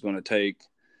combine's going to take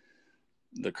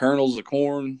the kernels of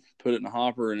corn, put it in a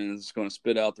hopper, and then it's going to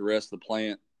spit out the rest of the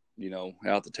plant,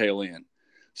 out the tail end.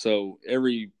 So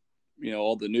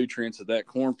all the nutrients that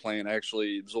corn plant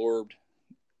actually absorbed,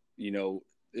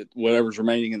 whatever's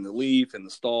remaining in the leaf and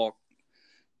the stalk,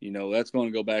 that's going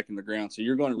to go back in the ground. So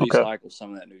you're going to recycle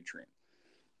some of that nutrient,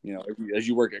 as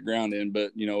you work at ground end.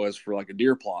 But, as for like a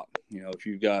deer plot, if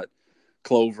you've got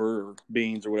clover or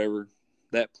beans or whatever,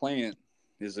 that plant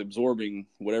is absorbing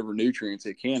whatever nutrients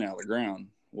it can out of the ground.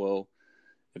 Well,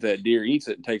 if that deer eats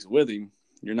it and takes it with him,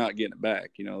 you're not getting it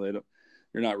back.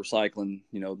 You're not recycling,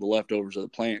 the leftovers of the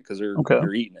plant, because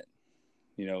they're eating it,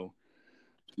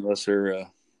 unless they're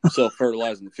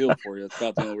self-fertilizing the field for you. That's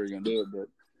about the only way you're going to do it.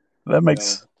 But that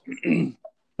makes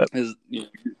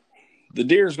the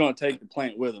deer is going to take the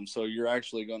plant with them. So you're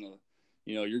actually going to,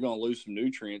 you're going to lose some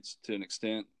nutrients to an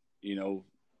extent,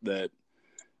 that,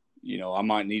 I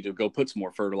might need to go put some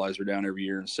more fertilizer down every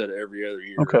year instead of every other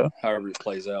year, however it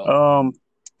plays out.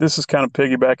 This is kind of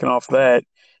piggybacking off that.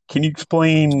 Can you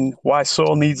explain why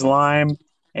soil needs lime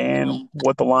and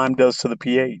what the lime does to the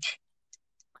pH?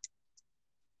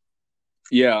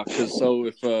 Yeah, because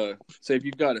if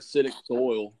you've got acidic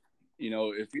soil,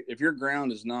 if your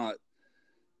ground is not,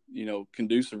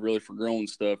 conducive really for growing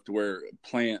stuff, to where a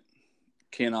plant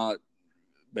cannot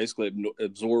basically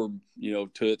absorb,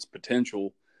 to its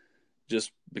potential,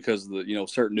 just because the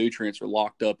certain nutrients are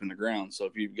locked up in the ground. So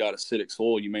if you've got acidic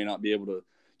soil, you may not be able to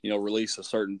release a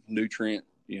certain nutrient,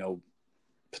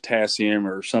 potassium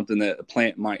or something that a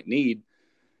plant might need,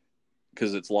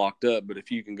 because it's locked up. But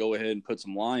if you can go ahead and put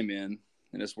some lime in,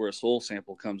 and that's where a soil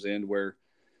sample comes in, where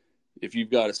if you've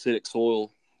got acidic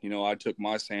soil, I took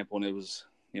my sample, and it was,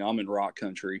 I'm in rock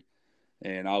country,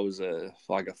 and I was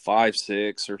like a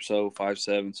 5.6 or so,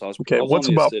 5.7. So I was What's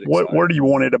on the about acidic side. Where do you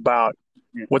want it about?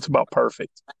 What's about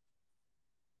perfect?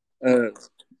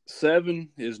 7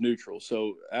 is neutral.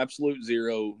 So absolute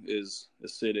 0 is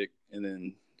acidic, and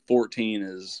then 14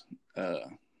 is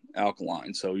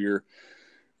alkaline. So your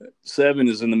 7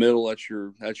 is in the middle. That's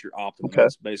your optimum.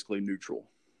 That's basically neutral.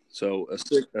 So a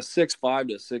 6.5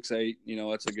 to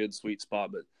 6.8, that's a good sweet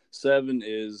spot. But 7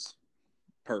 is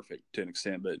perfect to an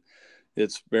extent, but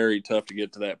it's very tough to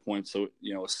get to that point. So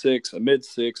a mid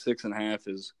 6, 6.5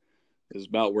 is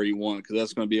about where you want, because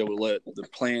that's going to be able to let the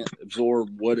plant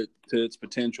absorb to its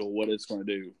potential, what it's going to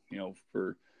do.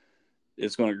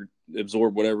 It's going to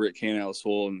absorb whatever it can out of the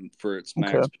soil and for its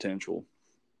max potential.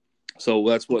 So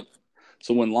that's what.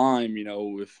 So when lime,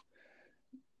 if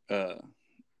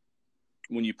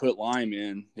when you put lime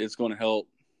in, it's going to help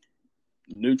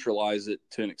neutralize it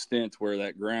to an extent where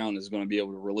that ground is going to be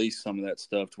able to release some of that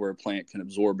stuff to where a plant can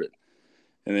absorb it.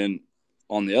 And then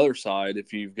on the other side,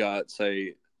 if you've got,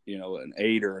 say, an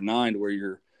 8 or a 9,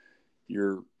 where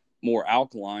you're more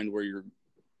alkaline, where you've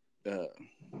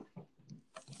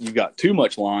got too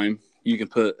much lime, you can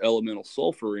put elemental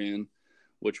sulfur in,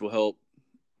 which will help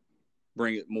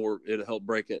bring it more. It'll help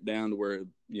break it down to where,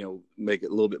 make it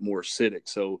a little bit more acidic.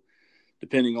 So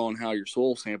depending on how your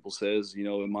soil sample says,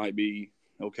 it might be,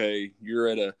 okay, you're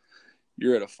at a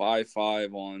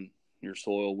 5.5 on your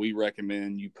soil. We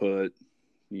recommend you put,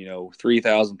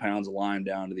 3,000 pounds of lime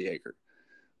down to the acre.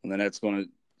 And then that's going to,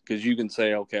 because you can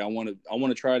say, okay, I want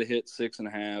to try to hit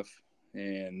 6.5,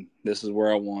 and this is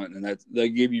where I want. And they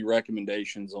give you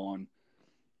recommendations on,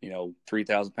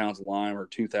 3,000 pounds of lime or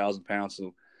 2,000 pounds.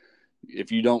 So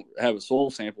if you don't have a soil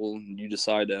sample and you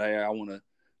decide that, hey, I want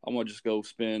to just go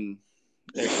spend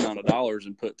X amount of dollars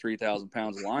and put 3,000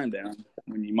 pounds of lime down,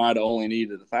 when you might have only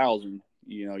needed 1,000,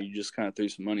 you just kind of threw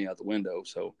some money out the window.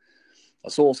 So a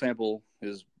soil sample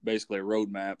is basically a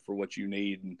roadmap for what you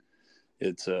need, and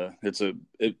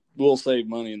it will save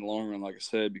money in the long run, like I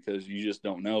said, because you just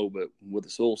don't know. But with a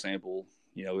soil sample,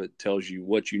 it tells you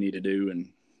what you need to do,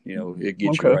 and it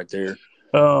gets you Okay. right there.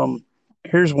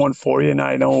 Here's one for you, and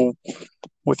I know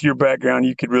with your background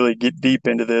you could really get deep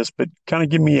into this, but kind of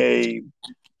give me a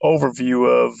overview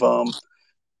of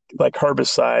like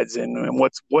herbicides and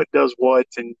what does what,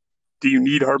 and do you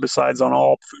need herbicides on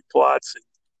all food plots, and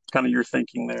kind of your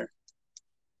thinking there.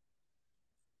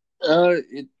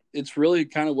 It's really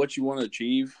kind of what you want to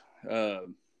achieve.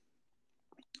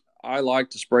 I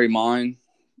like to spray mine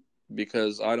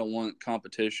because I don't want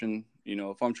competition.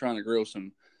 If I'm trying to grow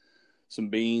some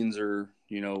beans or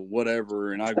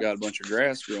whatever, and I've got a bunch of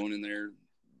grass growing in there,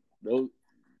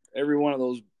 every one of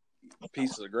those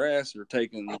pieces of grass are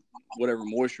taking whatever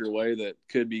moisture away that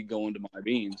could be going to my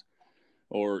beans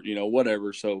or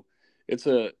whatever. So it's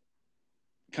a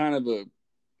kind of a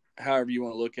however you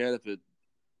want to look at it. If it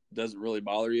doesn't really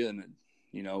bother you, and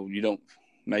you don't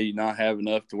maybe not have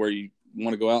enough to where you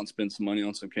want to go out and spend some money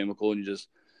on some chemical, and you just,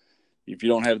 if you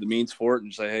don't have the means for it,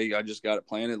 and say, hey, I just got it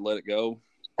planted, let it go.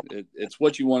 It's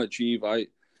what you want to achieve. I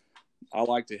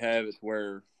like to have it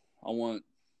where I want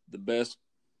the best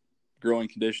growing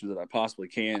conditions that I possibly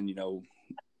can,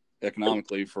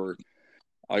 economically for,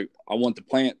 I want the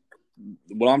plant,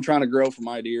 what I'm trying to grow for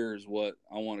my deer is what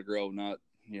I want to grow, not,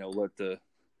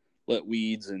 let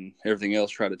weeds and everything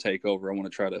else try to take over. I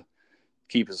want to try to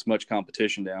keep as much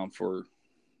competition down for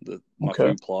my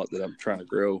food plot that I'm trying to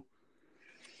grow.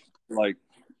 But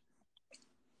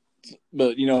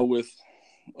with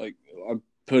I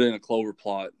put in a clover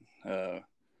plot. We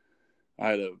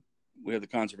had the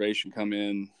conservation come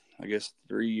in, I guess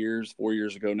 4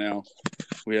 years ago now.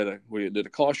 We did a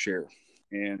cost share,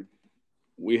 and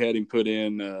we had him put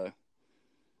in.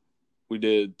 We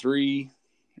did three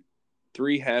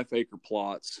half-acre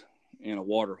plots and a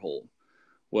water hole.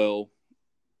 Well,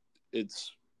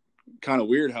 it's kind of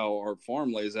weird how our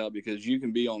farm lays out, because you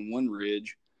can be on one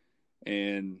ridge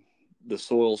and the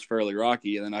soil's fairly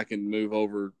rocky, and then I can move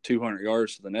over 200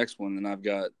 yards to the next one and I've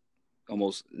got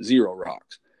almost zero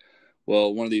rocks.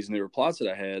 Well, one of these newer plots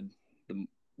that I had,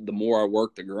 the more I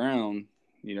worked the ground,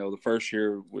 the first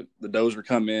year with the dozer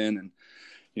come in,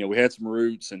 and we had some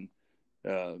roots, and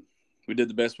we did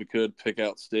the best we could, pick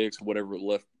out sticks, whatever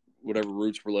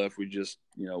roots were left. We just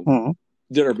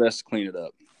did our best to clean it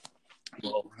up.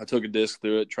 Well, I took a disc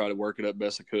through it, tried to work it up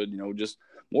best I could, just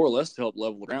more or less to help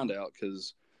level the ground out,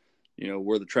 because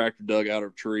where the tractor dug out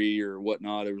of a tree or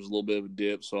whatnot, there was a little bit of a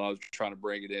dip, so I was trying to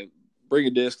bring a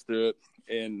disc through it,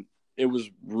 and it was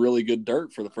really good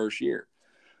dirt for the first year.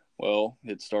 Well,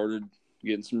 it started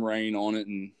getting some rain on it,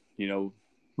 and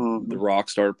the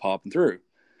rocks started popping through.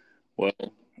 Well,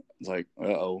 it's like,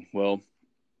 well,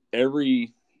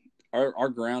 our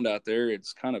ground out there,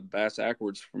 it's kind of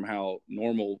backwards from how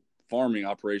normal farming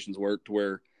operations work, to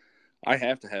where I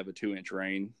have to have a 2-inch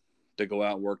rain to go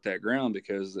out and work that ground,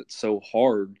 because it's so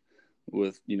hard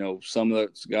with, some of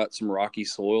it's got some rocky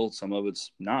soil, some of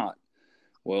it's not.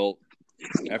 Well,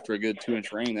 after a good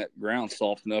 2-inch rain, that ground's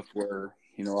soft enough where,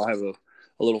 I have a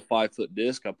little 5-foot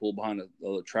disc I pull behind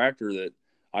a tractor that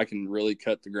I can really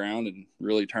cut the ground and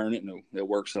really turn it, and it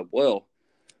works up well.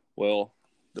 Well,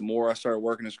 the more I started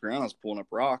working this ground, I was pulling up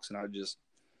rocks, and I just,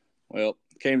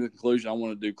 came to the conclusion I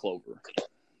want to do clover.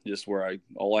 Just where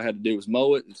all I had to do was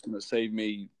mow it. It's going to save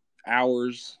me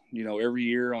hours, every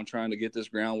year on trying to get this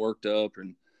ground worked up.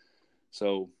 And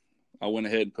so I went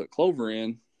ahead and put clover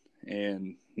in,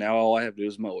 and now all I have to do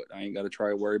is mow it. I ain't got to try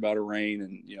to worry about a rain.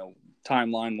 And,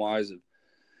 timeline wise,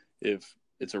 if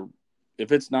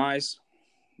it's nice,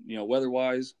 weather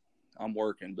wise, I'm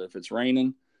working. But if it's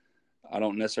raining, I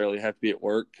don't necessarily have to be at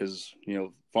work, because,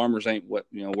 farmers ain't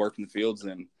working the fields.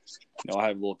 Then, I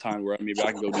have a little time where maybe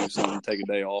I can go do something, take a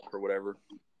day off or whatever.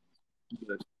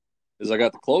 But as I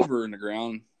got the clover in the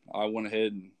ground, I went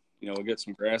ahead and, get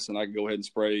some grass, and I can go ahead and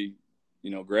spray,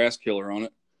 grass killer on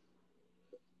it.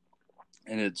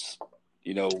 And it's,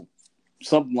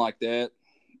 something like that,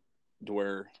 to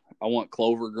where I want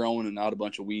clover growing and not a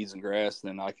bunch of weeds and grass.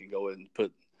 Then I can go ahead and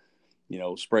put,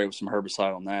 spray with some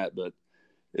herbicide on that. But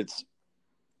it's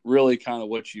really kind of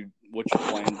what you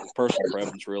plan, personal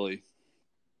preference, really.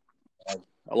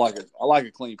 I like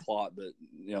a clean plot, but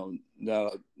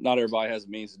not everybody has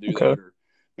the means to do that, or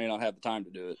may not have the time to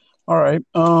do it. All right.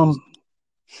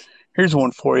 Here's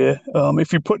one for you.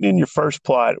 If you're putting in your first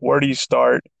plot, where do you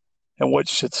start, and what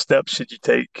steps should you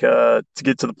take to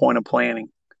get to the point of planting?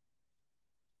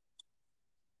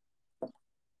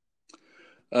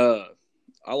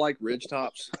 I like ridge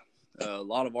tops. A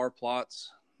lot of our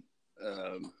plots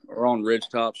are on ridge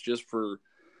tops just for,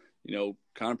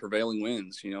 kind of prevailing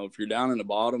winds. If you're down in the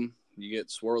bottom, you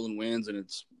get swirling winds and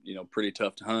it's, pretty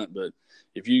tough to hunt. But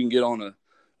if you can get on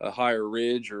a higher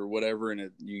ridge or whatever,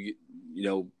 and we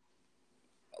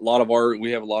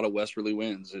have a lot of westerly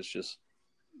winds. It's just,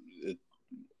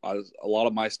 a lot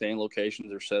of my stand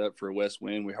locations are set up for a west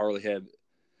wind. We hardly have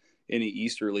any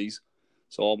easterlies.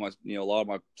 So a lot of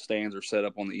my stands are set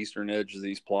up on the eastern edge of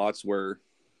these plots where,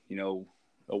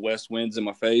 a west wind's in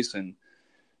my face and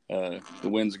the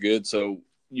wind's good. So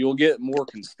you'll get more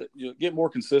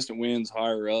consistent winds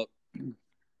higher up.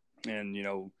 And,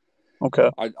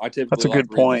 Okay. I typically That's a good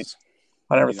point.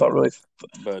 I never thought really.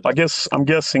 But I guess I'm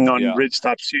guessing on ridge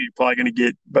tops too, you're probably going to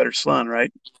get better sun,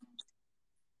 right?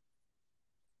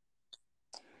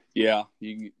 Yeah,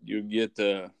 you get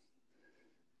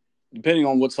depending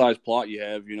on what size plot you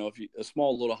have. If a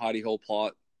small little hidey hole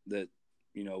plot that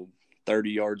 30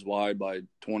 yards wide by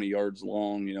 20 yards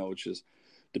long, it's just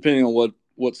depending on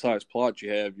what size plot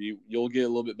you have, you'll get a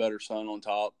little bit better sun on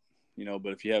top.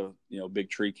 But if you have a big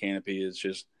tree canopy, it's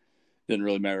just doesn't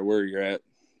really matter where you're at.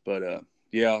 But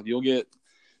you'll get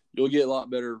a lot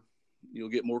better. You'll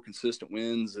get more consistent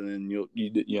winds, and then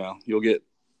you'll get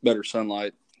better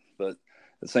sunlight. But at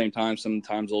the same time,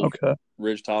 sometimes those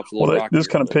ridge tops a little rockier. This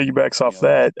kind of piggybacks off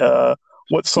that.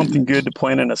 What's something good to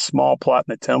plant in a small plot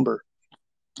in the timber?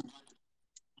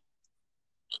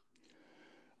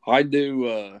 I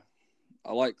do.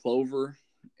 I like clover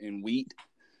and wheat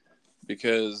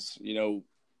because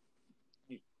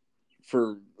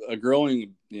for a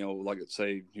growing, like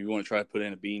say if you want to try to put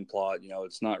in a bean plot,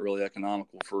 it's not really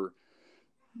economical for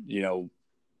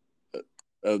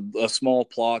a small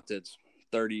plot that's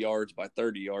 30 yards by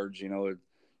 30 yards.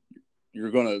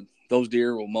 Those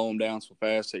deer will mow them down so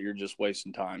fast that you're just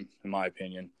wasting time, in my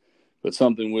opinion. But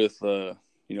something with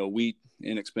wheat,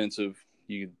 inexpensive,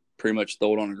 you can pretty much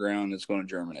throw it on the ground and it's going to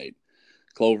germinate.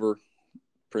 Clover,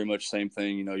 pretty much the same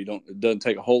thing. It doesn't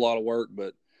take a whole lot of work,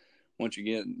 but once you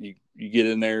get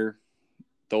in there,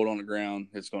 throw it on the ground,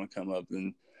 it's going to come up.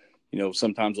 And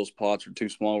sometimes those plots are too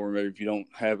small where maybe if you don't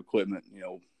have equipment,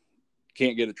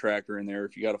 can't get a tractor in there.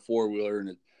 If you got a 4-wheeler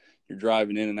and you're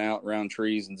driving in and out around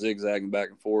trees and zigzagging back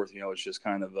and forth, it's just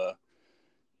kind of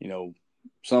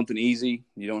something easy.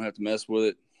 You don't have to mess with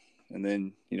it. And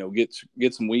then,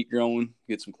 get some wheat growing,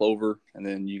 get some clover, and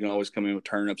then you can always come in with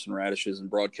turnips and radishes and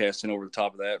broadcasting over the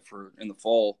top of that for in the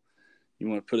fall. You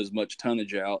want to put as much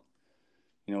tonnage out,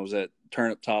 as that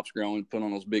turnip tops growing, put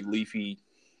on those big leafy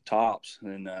tops.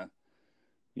 And,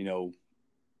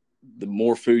 the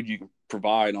more food you can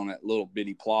provide on that little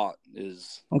bitty plot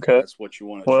that's what you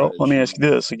want to Well, let me ask you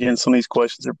this. Again, some of these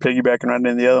questions are piggybacking right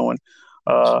into the other one.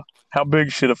 How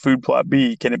big should a food plot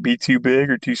be? Can it be too big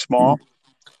or too small?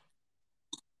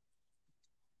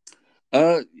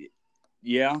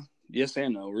 Yeah, yes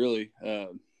and no, really.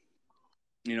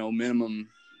 Minimum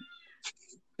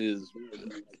is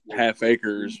half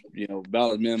acres,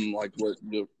 about a minimum like what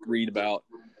you read about,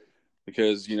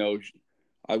 because,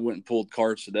 I went and pulled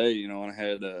carts today, and I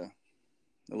had a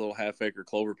little half acre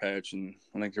clover patch, and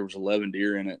I think there was 11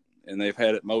 deer in it, and they've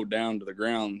had it mowed down to the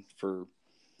ground for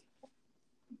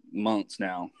months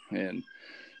now, and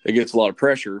it gets a lot of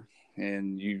pressure,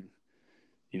 and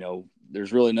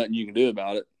there's really nothing you can do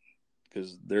about it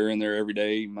because they're in there every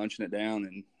day munching it down.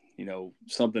 And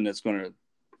something that's going to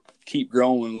keep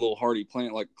growing, a little hardy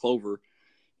plant like clover,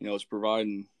 it's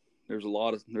providing. There's a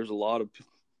lot of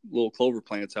little clover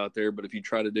plants out there, but if you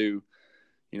try to do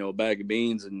a bag of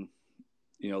beans, and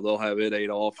they'll have it ate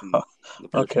off in the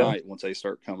first night once they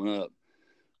start coming up.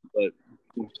 But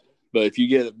if you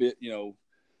get a bit, you're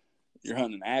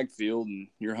hunting an ag field and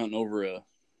you're hunting over a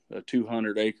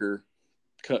 200-acre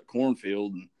cut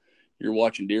cornfield, and you're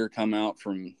watching deer come out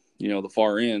from the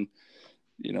far end,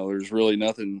 there's really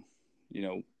nothing,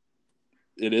 it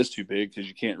is too big because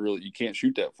you can't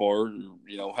shoot that far,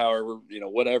 however,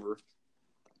 whatever.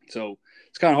 So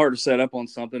it's kind of hard to set up on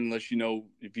something unless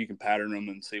if you can pattern them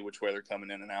and see which way they're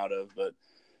coming in and out of. But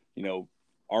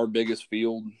our biggest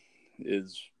field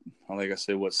is, I think I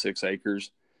said 6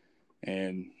 acres,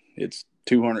 and it's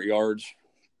 200 yards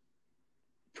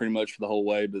pretty much for the whole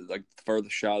way, but like the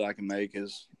furthest shot I can make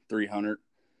is 300.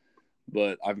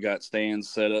 But I've got stands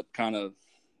set up kind of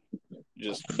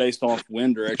just based off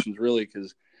wind directions, really,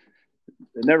 because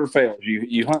it never fails.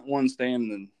 You hunt one stand,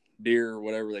 and then deer or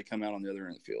whatever, they come out on the other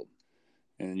end of the field,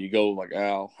 and you go like,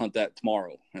 I'll hunt that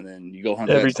tomorrow, and then you go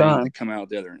hunt every that stand, time and they come out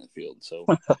the other end of the field. So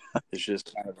it's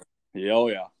just kind of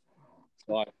yeah.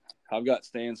 So I've got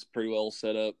stands pretty well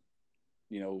set up,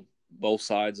 both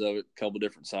sides of it, a couple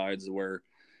different sides where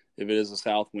if it is a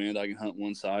south wind, I can hunt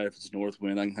one side. If it's north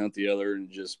wind, I can hunt the other.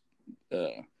 And just,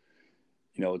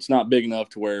 it's not big enough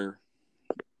to where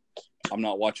I'm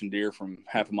not watching deer from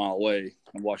half a mile away.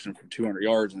 I'm watching them from 200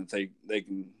 yards, and they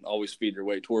can always feed their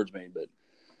way towards me. But,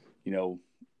 a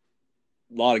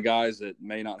lot of guys that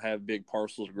may not have big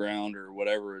parcels of ground or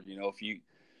whatever, if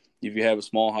you have a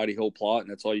small hidey hole plot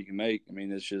and that's all you can make, I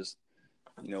mean, it's just,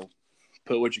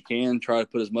 put what you can, try to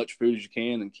put as much food as you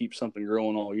can and keep something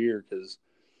growing all year. Cause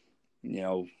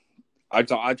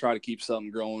I try to keep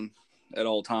something growing at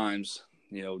all times,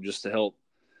 just to help,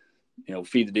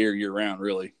 feed the deer year round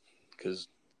really. Cause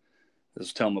I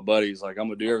was telling my buddies, like, I'm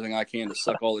going to do everything I can to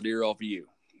suck all the deer off of you.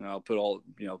 And I'll put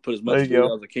as much food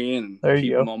as I can and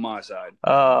keep them on my side.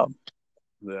 Yeah.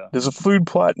 Does a food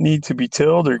plot need to be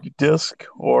tilled or disc,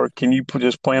 or can you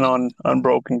just plant on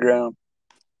unbroken ground?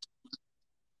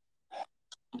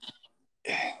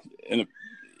 And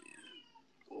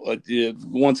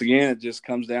once again, it just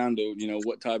comes down to,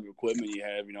 what type of equipment you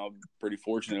have. I'm pretty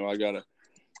fortunate. I got a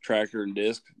tractor and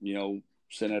disc,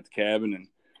 sitting at the cabin, and,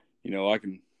 I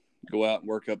can go out and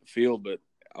work up the field. But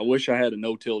I wish I had a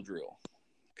no-till drill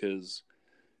because,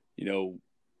 the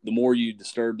more you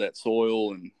disturb that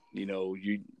soil and,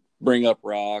 you bring up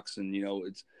rocks and,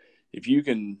 if you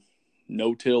can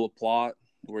no-till a plot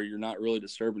where you're not really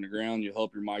disturbing the ground, you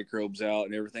help your microbes out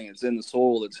and everything that's in the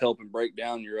soil that's helping break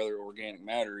down your other organic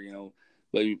matter,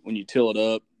 but when you till it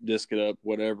up, disc it up,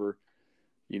 whatever,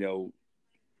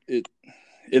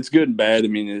 it's good and bad. I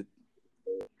mean,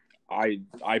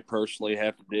 I personally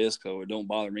have to disc, so it don't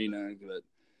bother me none, but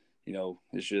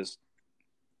it's just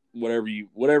whatever you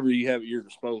have at your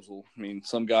disposal. I mean,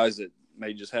 some guys that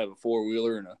may just have a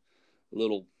 4-wheeler and a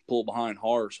little pull behind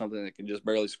har or something that can just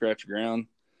barely scratch the ground,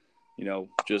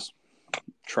 just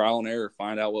trial and error,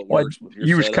 find out what works with your setup.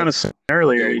 You was kind of saying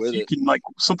earlier, if you can, like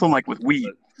something like with wheat,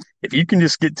 if you can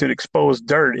just get to exposed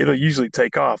dirt, it'll usually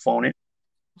take off, won't it?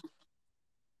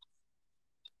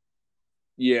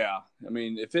 Yeah. I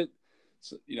mean, if it,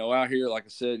 out here, like I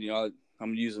said,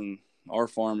 I'm using our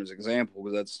farm as an example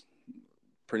because that's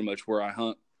pretty much where I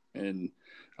hunt. And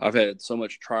I've had so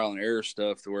much trial and error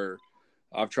stuff to where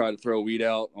I've tried to throw weed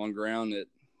out on ground that,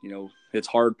 it's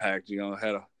hard packed,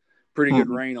 had a pretty good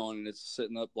rain on and it's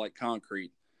sitting up like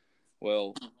concrete.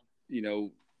 Well,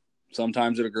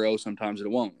 sometimes it'll grow, sometimes it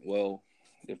won't. Well,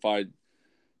 if I,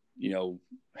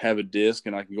 have a disc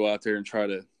and I can go out there and try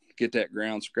to get that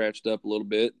ground scratched up a little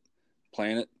bit,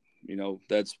 plant it,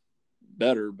 that's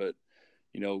better. But,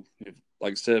 if,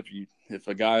 like I said, if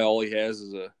a guy, all he has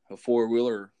is a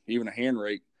 4-wheeler or even a hand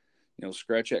rake,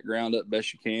 scratch that ground up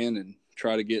best you can and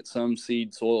try to get some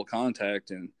seed soil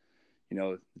contact. And,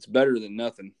 it's better than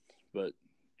nothing, but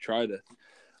try to,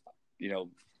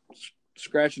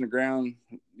 scratching the ground,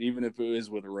 even if it is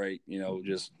with a rake,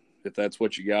 just if that's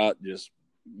what you got, just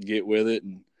get with it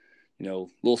and,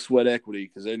 little sweat equity.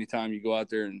 Because anytime you go out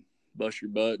there and bust your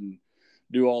butt and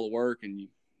do all the work and,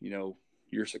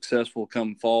 you're successful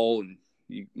come fall and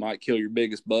you might kill your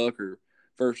biggest buck or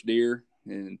first deer.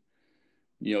 And,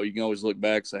 you can always look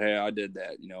back and say, hey, I did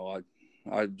that.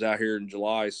 I was out here in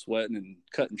July sweating and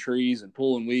cutting trees and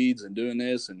pulling weeds and doing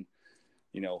this. And,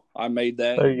 I made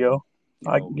that. There you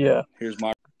go. Yeah. Here's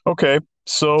my. Okay.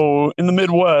 So in the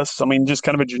Midwest, I mean, just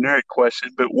kind of a generic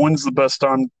question, but when's the best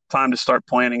time to start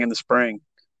planting in the spring?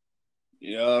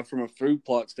 Yeah. From a food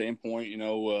plot standpoint,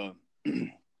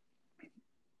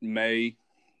 May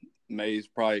is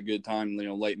probably a good time,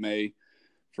 late May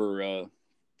for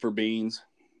beans.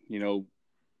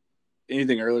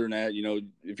 Anything earlier than that,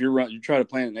 if you try to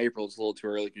plant in April, it's a little too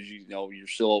early because you're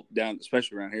still down,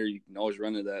 especially around here. You can always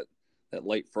run into that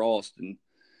late frost, and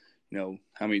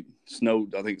how many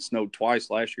snowed? I think it snowed twice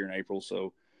last year in April.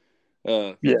 So,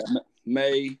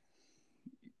 May,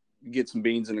 get some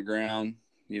beans in the ground.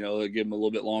 They'll give them a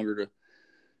little bit longer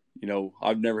to.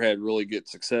 I've never had really good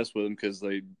success with them because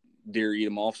deer eat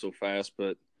them off so fast.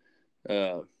 But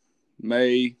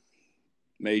May,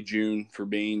 June for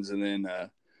beans, and then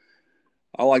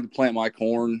I like to plant my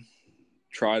corn,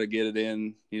 try to get it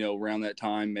in, around that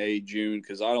time, May, June,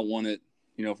 because I don't want it,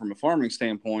 from a farming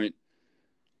standpoint,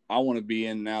 I want to be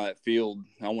in and out of that field.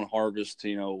 I want to harvest,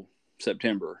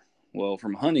 September. Well,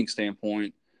 from a hunting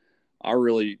standpoint, I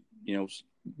really,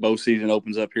 bow season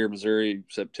opens up here in Missouri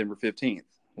September 15th.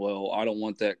 Well, I don't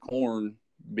want that corn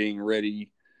being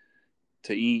ready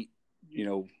to eat,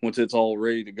 once it's all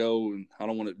ready to go, and I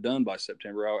don't want it done by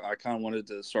September. I kind of wanted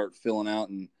to start filling out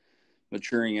and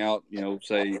maturing out,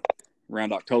 say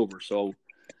around October. So,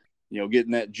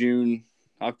 getting that June,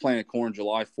 I've planted corn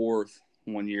July 4th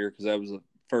one year because that was the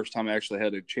first time I actually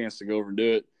had a chance to go over and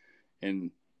do it,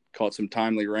 and caught some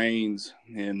timely rains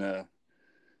and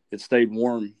it stayed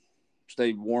warm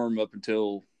up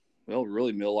until, well,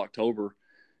 really middle October.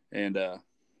 And it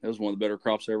was one of the better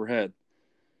crops I ever had.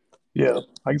 Yeah,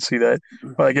 I can see that.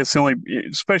 Well, I guess the only,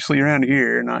 especially around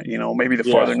here, not, maybe the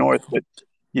farther north, but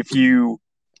if you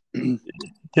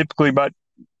typically about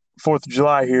 4th of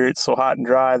July here, it's so hot and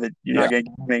dry that you're not going to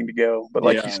get anything to go. But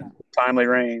like you said, timely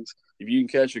rains. If you can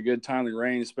catch a good timely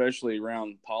rain, especially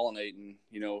around pollinating,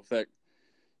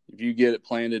 if you get it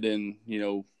planted in,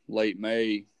 late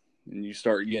May and you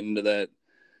start getting into that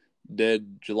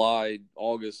dead July,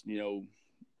 August,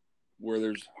 where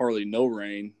there's hardly no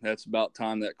rain, that's about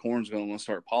time that corn's going to want to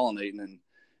start pollinating. And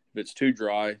if it's too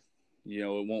dry,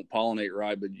 it won't pollinate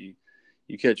right, but you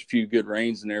catch a few good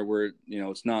rains in there where,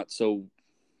 it's not so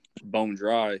bone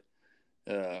dry.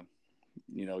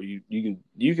 You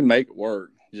can make it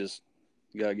work. Just,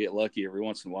 you got to get lucky every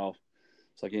once in a while.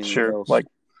 It's like anything else.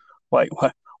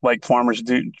 Like farmers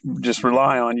do, just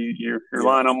rely on you. You're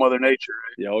relying on Mother Nature,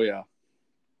 right? Yeah, oh yeah.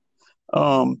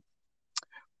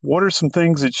 What are some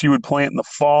things that you would plant in the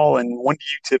fall, and when do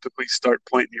you typically start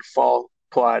planting your fall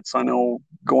plots? I know,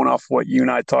 going off what you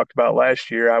and I talked about last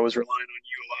year, I was relying on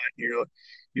you a lot.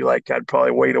 You're like, I'd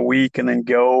probably wait a week and then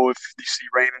go if you see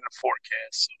rain in the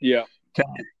forecast. So yeah.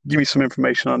 Give me some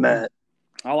information on that.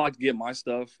 I like to get my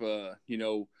stuff.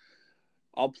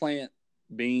 I'll plant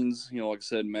beans, like I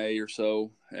said, May or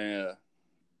so, and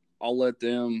I'll let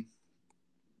them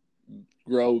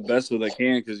grow best that they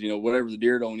can because, whatever the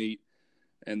deer don't eat.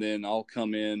 And then I'll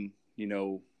come in,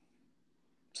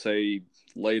 say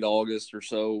late August or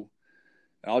so.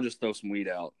 I'll just throw some weed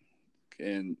out.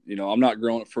 And, I'm not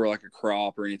growing it for like a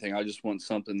crop or anything. I just want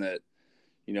something that,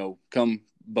 come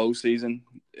bow season,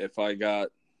 if I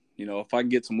can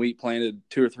get some wheat planted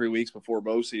 2 or 3 weeks before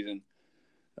bow season,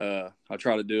 I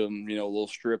try to do them, little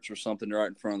strips or something right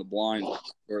in front of the blind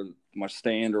or my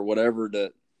stand or whatever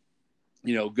that,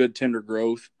 good tender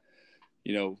growth,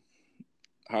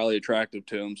 highly attractive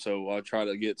to them. So I try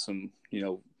to get some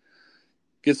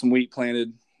wheat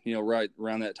planted, right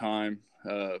around that time.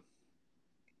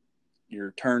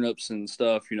 Your turnips and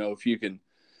stuff, if you can,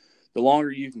 the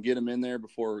longer you can get them in there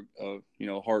before,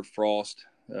 hard frost,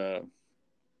 like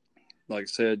I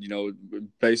said,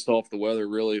 based off the weather,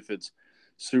 really, if it's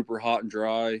super hot and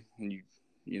dry and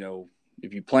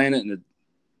if you plant it and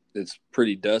it's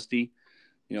pretty dusty,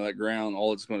 that ground,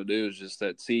 all it's going to do is just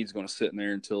that seed's going to sit in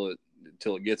there until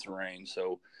it gets rain.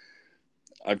 So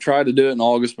I've tried to do it in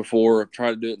August before. I've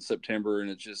tried to do it in September, and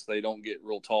it's just they don't get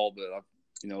real tall. But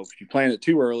if you plant it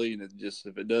too early, and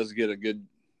if it does get a good,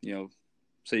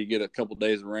 say you get a couple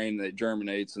days of rain, and it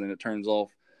germinates, and then it turns off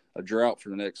a drought for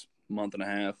the next month and a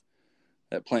half,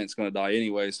 that plant's going to die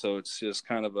anyway. So it's just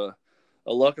kind of a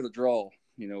luck of the draw.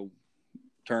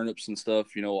 Turnips and stuff.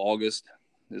 August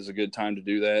is a good time to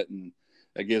do that, and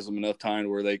that gives them enough time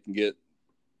where they can get,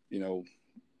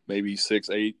 maybe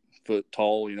 6-8 foot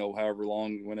tall, however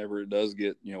long, whenever it does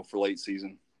get, for late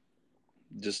season.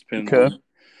 Just depends. Okay.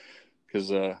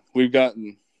 Because we've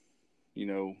gotten,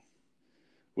 we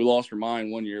lost our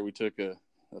mind one year. We took a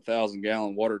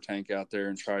 1,000-gallon water tank out there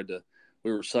and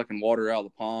we were sucking water out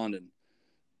of the pond and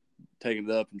taking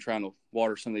it up and trying to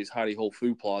water some of these hidey hole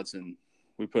food plots. And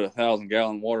we put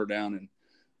 1,000-gallon water down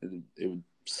and it would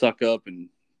suck up, and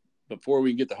before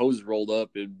we can get the hoses rolled up,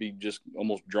 it'd be just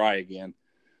almost dry again.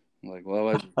 I'm like, well,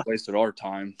 I just wasted our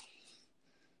time.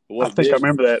 I think I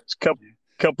remember that. It's a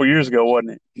couple years ago,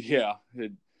 wasn't it? Yeah.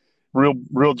 Real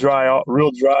dry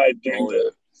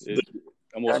during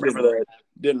I remember that.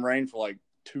 Didn't rain for like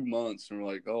 2 months, and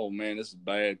we're like, oh man, this is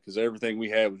bad, because everything we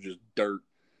had was just dirt.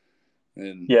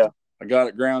 And I got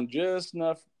it ground just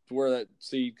enough to where that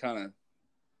seed kind of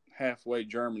halfway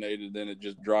germinated, then it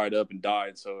just dried up and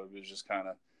died. So it was just kind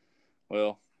of,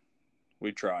 well,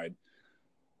 we tried.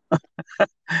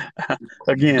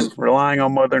 Again, relying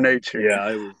on Mother Nature.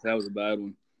 Yeah, that was a bad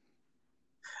one.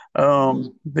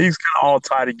 These kind of all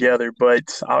tie together,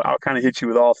 but I'll kind of hit you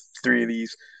with all three of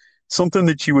these. Something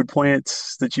that you would plant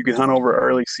that you could hunt over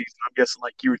early season. I'm guessing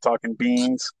like you were talking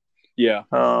beans. Yeah.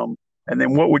 And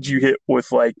then what would you hit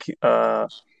with like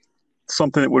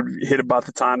something that would hit about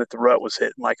the time that the rut was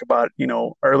hitting, like about,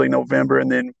 early November? And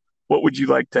then what would you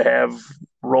like to have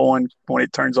rolling when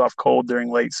it turns off cold during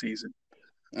late season?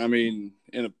 I mean,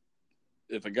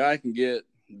 if a guy can get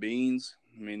beans,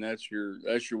 I mean, that's your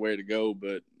way to go.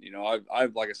 But,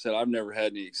 I've like I said, I've never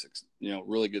had any,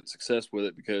 really good success with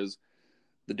it because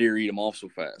the deer eat them off so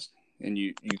fast. And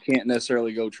you can't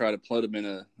necessarily go try to plant them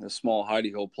in a small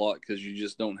hidey hole plot because you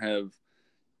just don't have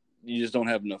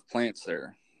enough plants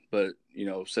there. But,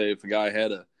 say if a guy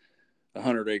had a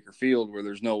 100-acre field where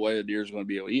there's no way a deer is going to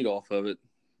be able to eat off of it,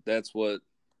 that's what,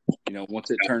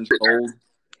 once it turns cold,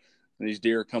 and these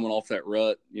deer coming off that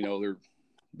rut,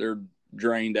 they're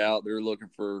drained out. They're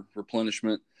looking for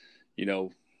replenishment.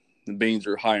 The beans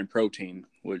are high in protein,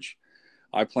 which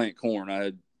I plant corn. I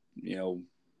had,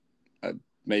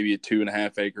 maybe a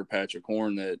 2.5 acre patch of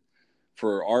corn that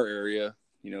for our area,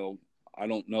 I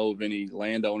don't know of any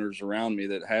landowners around me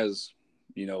that has,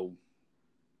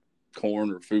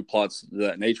 corn or food plots of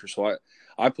that nature. So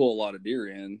I pull a lot of deer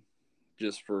in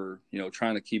just for,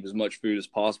 trying to keep as much food as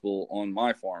possible on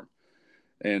my farm.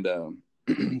 And,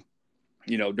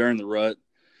 during the rut,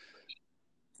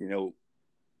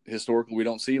 historically we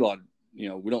don't see a lot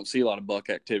of buck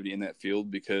activity in that field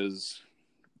because,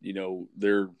 you'll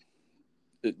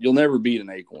never beat an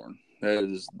acorn. That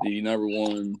is the number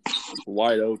one.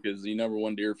 White oak is the number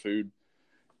one deer food.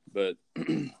 But,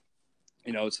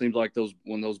 it seems like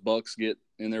when those bucks get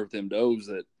in there with them does,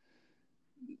 that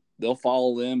they'll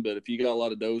follow them. But if you got a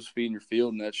lot of does feeding your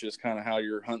field and that's just kind of how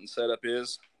your hunting setup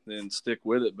is, then stick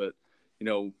with it. But,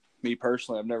 me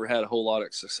personally, I've never had a whole lot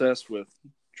of success with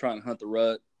trying to hunt the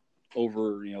rut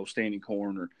over, standing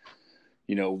corn or,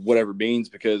 whatever beans,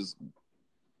 because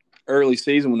early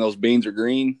season when those beans are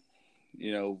green,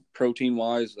 protein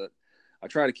wise, that I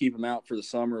try to keep them out for the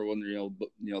summer when,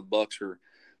 the bucks are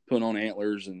putting on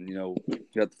antlers and, you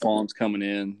got the fawns coming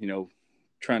in,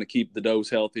 trying to keep the does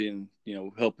healthy and,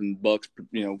 helping bucks,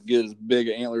 get as big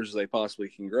antlers as they possibly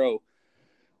can grow.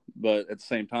 But at the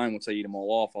same time, once I eat them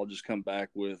all off, I'll just come back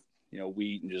with,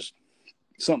 wheat and just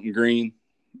something green.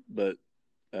 But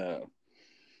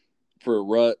for a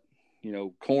rut,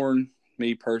 corn,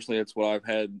 me personally, that's what I've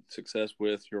had success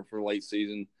with for late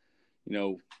season.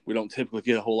 We don't typically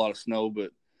get a whole lot of snow,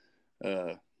 but,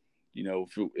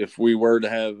 if we were to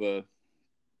have a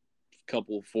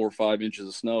couple, 4 or 5 inches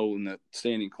of snow in that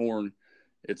standing corn,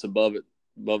 it's above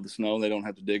the snow. They don't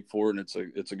have to dig for it,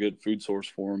 and it's a good food source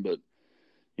for them. But,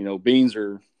 beans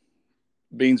are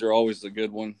always a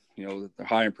good one. They're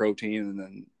high in protein, and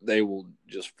then they will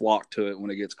just flock to it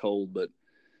when it gets cold. But,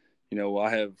 I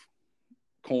have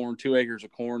corn, 2 acres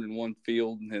of corn in one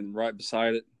field, and right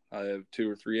beside it, I have 2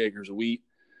 or 3 acres of wheat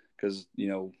because,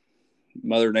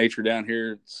 Mother Nature down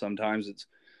here, sometimes it's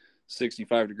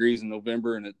 65 degrees in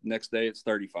November and the next day it's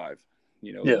 35.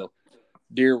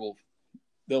 Deer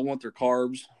they'll want their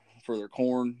carbs for their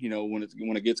corn,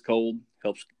 when it gets cold,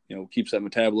 helps, keeps that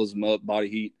metabolism up, body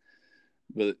heat.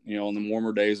 But, on the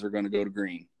warmer days, they're going to go to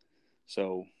green.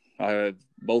 So I have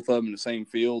both of them in the same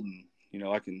field, and,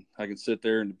 I can sit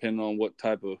there, and depending on what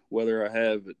type of weather I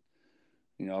have,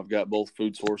 I've got both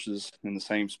food sources in the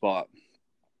same spot.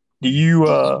 Do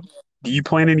you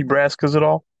plant any brassicas at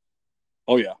all?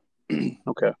 Oh yeah.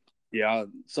 Okay. Yeah.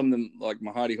 Some of them, like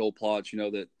my hidey hole plots,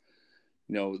 that,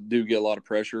 do get a lot of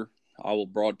pressure. I'll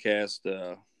broadcast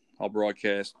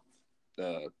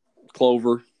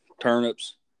clover,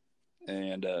 turnips,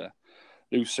 and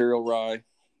do cereal rye.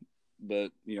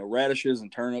 But, radishes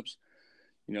and turnips,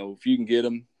 if you can get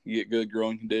them, you get good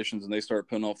growing conditions and they start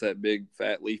putting off that big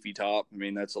fat leafy top. I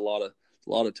mean, that's a lot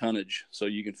of tonnage. So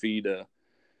you can feed a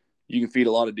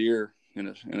lot of deer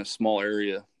in a small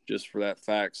area just for that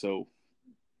fact. So,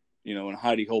 in a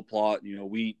hidey hole plot,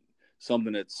 wheat,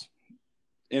 something that's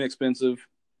inexpensive,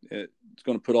 it's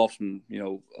going to put off some,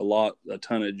 a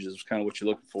tonnage is kind of what you're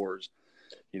looking for. Is,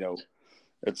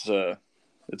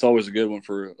 it's always a good one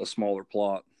for a smaller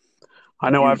plot.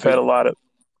 I know I've had a lot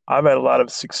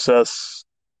of success,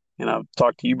 and I've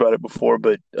talked to you about it before,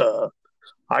 but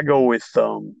I go with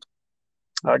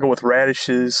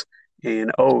radishes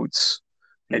and oats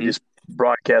and just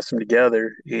broadcast them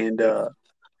together, and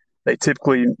they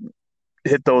typically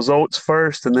hit those oats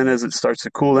first, and then as it starts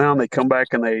to cool down, they come back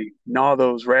and they gnaw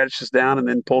those radishes down and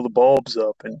then pull the bulbs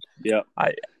up. And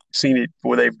I've seen it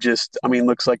where they've just,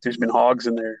 looks like there's been hogs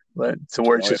in there, but to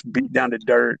where it's just beat down to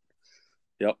dirt.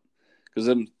 Yep.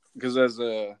 Because as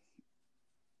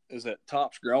that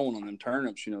top's growing on them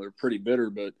turnips, they're pretty bitter,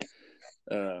 but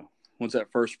once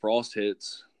that first frost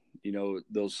hits,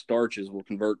 those starches will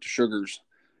convert to sugars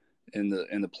in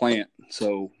the plant.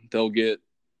 So they'll get,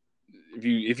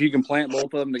 if you can plant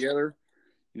both of them together,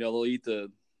 they'll eat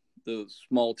the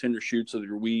small tender shoots of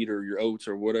your wheat or your oats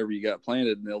or whatever you got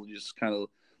planted, and they'll just kind of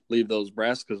leave those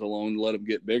brassicas alone, let them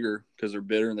get bigger because they're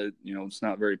bitter and they, it's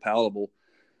not very palatable.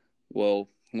 Well,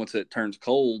 once it turns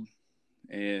cold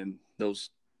and those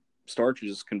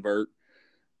starches convert,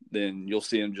 then you'll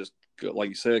see them just, like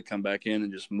you said, come back in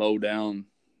and just mow down.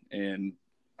 And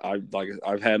I've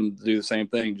had them do the same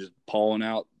thing, just pawing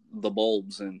out the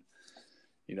bulbs. And,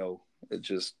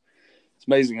 it's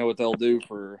amazing what they'll do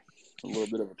for a little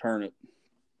bit of a turnip.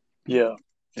 Yeah.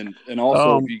 And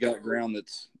also if you got ground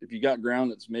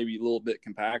that's maybe a little bit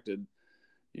compacted,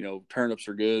 turnips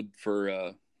are good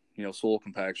for, soil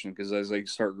compaction, because as they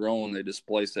start growing, they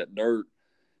displace that dirt.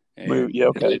 And Yeah,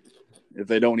 okay. if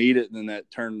they don't eat it, then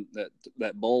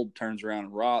that bulb turns around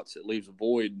and rots. It leaves a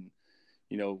void. And,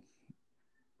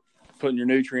 putting your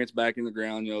nutrients back in the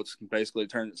ground, it's basically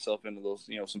turning itself into those,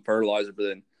 some fertilizer. But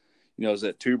then, as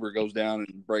that tuber goes down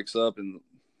and breaks up, and,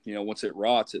 once it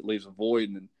rots, it leaves a void,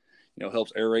 and,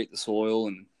 helps aerate the soil,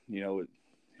 and, it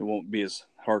won't be as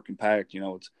hard compact.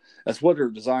 That's what they're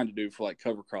designed to do for like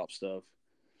cover crop stuff.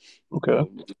 Okay.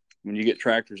 When you get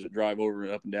tractors that drive over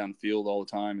and up and down the field all the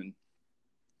time, and,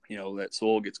 that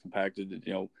soil gets compacted,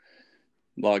 a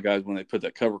lot of guys, when they put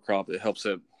that cover crop, it helps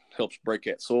break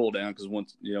that soil down, because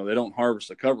once, they don't harvest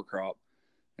the cover crop,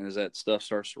 and as that stuff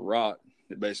starts to rot,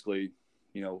 it basically,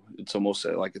 it's almost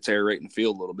like it's aerating the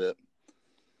field a little bit.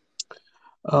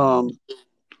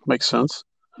 Makes sense.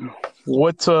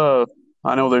 What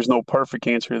I know there's no perfect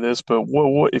answer to this, but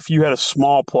what if you had a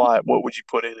small plot, what would you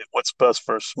put in it? What's best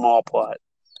for a small plot?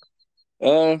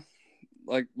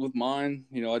 Like with mine,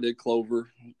 I did clover,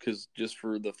 because just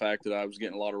for the fact that I was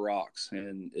getting a lot of rocks,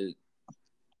 and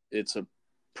it's a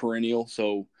perennial,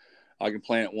 so I can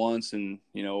plant it once, and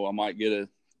I might get a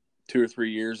 2 or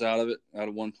 3 years out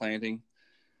of one planting.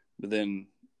 But then,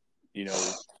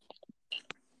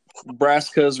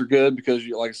 brassicas are good because,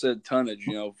 like I said, tonnage.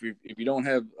 If you don't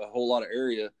have a whole lot of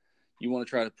area, you want to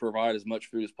try to provide as much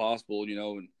food as possible.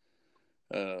 And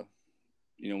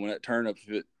when that turnip,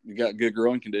 if you got good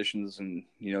growing conditions, and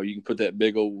you can put that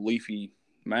big old leafy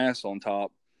mass on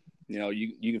top,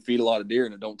 you can feed a lot of deer,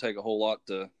 and it don't take a whole lot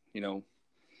to,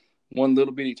 one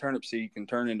little bitty turnip seed can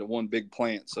turn into one big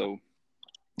plant. So,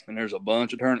 and there's a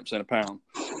bunch of turnips in a pound.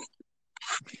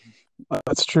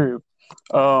 That's true.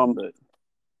 But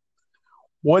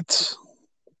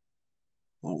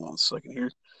hold on a second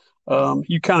here.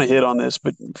 You kind of hit on this,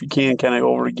 but if you can kind of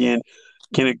go over it again,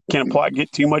 can a plot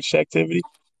get too much activity?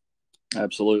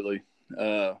 Absolutely.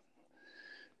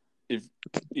 If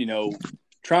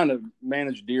trying to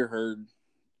manage deer herd,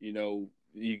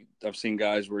 I've seen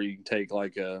guys where you can take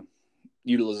like a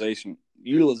utilization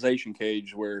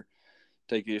cage, where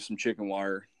take you some chicken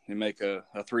wire and make a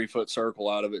 3-foot circle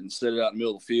out of it and set it out in the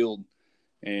middle of the field,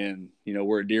 and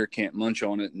where a deer can't munch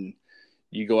on it, and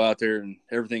you go out there and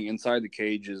everything inside the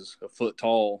cage is a foot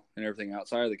tall, and everything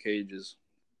outside of the cage is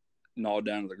gnawed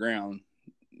down to the ground.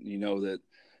 That,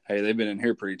 hey, they've been in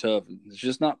here pretty tough.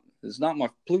 It's not my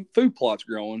food plots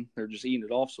growing. They're just eating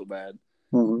it off so bad.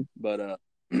 Mm-hmm. But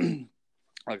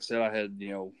like I said, I had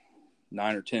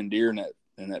 9 or 10 deer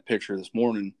in that picture this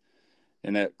morning,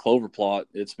 and that clover plot,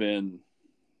 it's been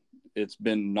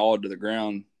gnawed to the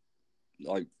ground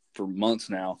like for months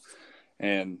now.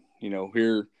 And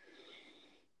here,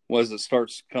 as it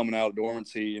starts coming out of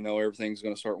dormancy, everything's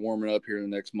going to start warming up here in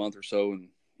the next month or so, and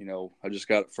I just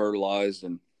got it fertilized,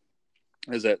 and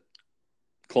as that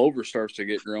clover starts to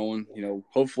get growing,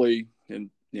 hopefully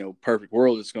in perfect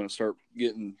world, it's going to start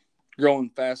growing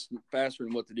faster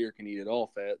than what the deer can eat it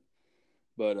off at.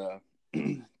 But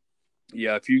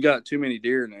yeah, if you got too many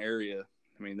deer in the area,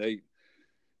 I mean,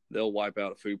 they'll wipe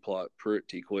out a food plot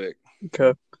pretty quick.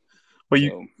 Okay. Well,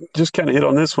 you just kind of hit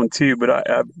on this one too, but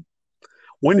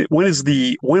when would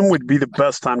be the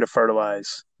best time to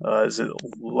fertilize? Is it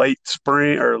late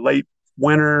spring or late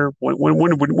winter?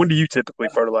 When do you typically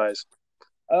fertilize?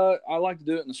 I like to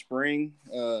do it in the spring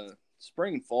and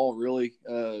fall, really,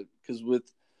 because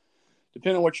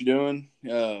depending on what you're doing,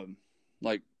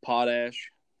 like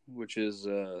potash, which is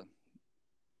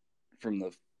from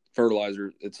the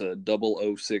fertilizer, it's a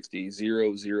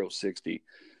 0060.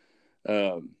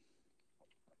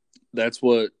 That's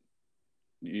what,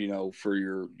 for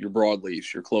your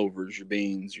broadleafs, your clovers, your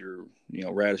beans, your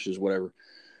radishes, whatever.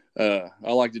 I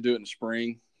like to do it in the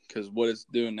spring, because what it's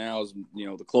doing now is,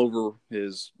 the clover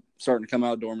is starting to come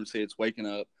out of dormancy. It's waking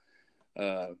up.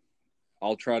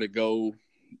 I'll try to go,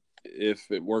 if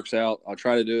it works out, I'll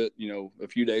try to do it, a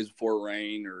few days before it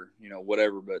rain, or,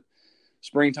 whatever. But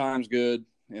springtime's good.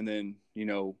 And then, you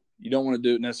don't want to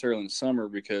do it necessarily in the summer,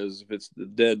 because if it's the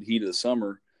dead heat of the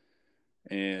summer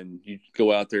and you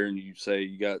go out there and you say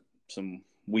you got some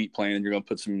wheat plant and you're going to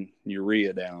put some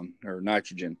urea down or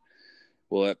nitrogen,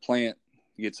 well, that plant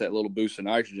gets that little boost of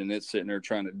nitrogen. It's sitting there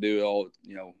trying to do it all,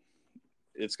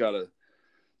 it's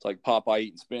like Popeye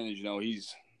eating spinach,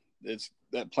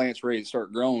 that plant's ready to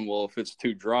start growing. Well, if it's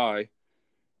too dry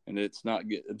and it's not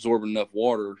absorbing enough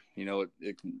water,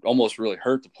 it can almost really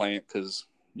hurt the plant, because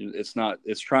it's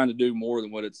trying to do more than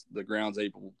what the ground's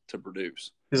able to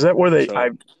produce. Is that where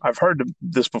I've heard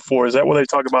this before. Is that where they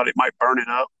talk about it might burn it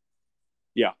up?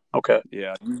 Yeah. Okay.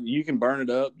 Yeah. You can burn it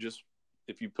up just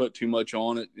if you put too much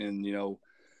on it. And,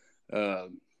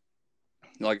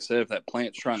 like I said, if that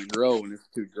plant's trying to grow and it's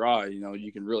too dry,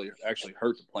 you can really actually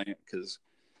hurt the plant because,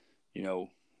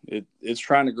 it's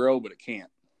trying to grow, but it can't.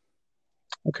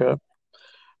 Okay.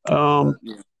 But,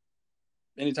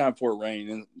 anytime before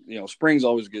rain, and, spring's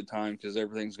always a good time because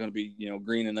everything's going to be,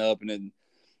 greening up. And then,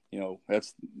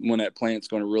 that's when that plant's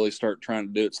going to really start trying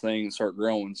to do its thing and start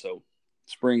growing. So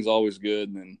spring's always good.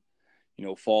 And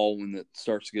then, fall, when it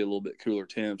starts to get a little bit cooler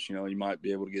temps, you might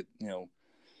be able to get, if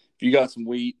you got some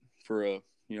wheat for a,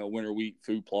 winter wheat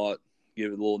food plot,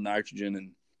 give it a little nitrogen,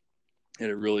 and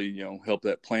it'll really, help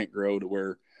that plant grow to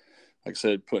where, like I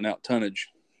said, putting out tonnage,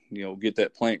 get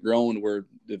that plant growing to where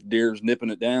if deer's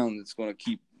nipping it down, it's going to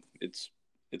keep, it's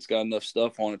got enough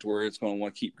stuff on it to where it's going to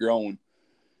want to keep growing.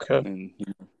 Okay.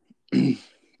 And,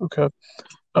 Okay.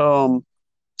 Some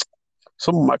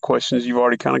of my questions you've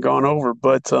already kind of gone over,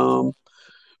 but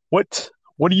what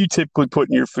do you typically put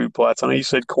in your food plots? I know you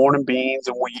said corn and beans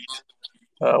and wheat.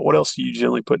 What else do you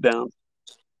generally put down?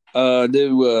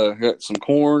 Got some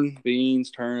corn,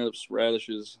 beans, turnips,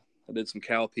 radishes. I did some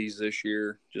cowpeas this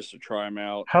year just to try them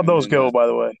out. How'd those go, by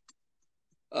the way?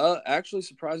 Actually,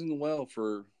 surprisingly well.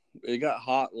 It got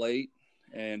hot late,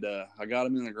 and I got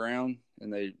them in the ground,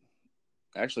 and they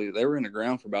were in the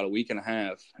ground for about a week and a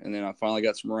half, and then I finally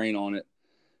got some rain on it,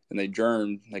 and they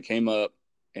germed. They came up,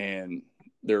 and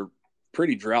they're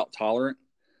pretty drought tolerant.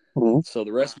 Mm-hmm. So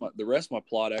the rest of my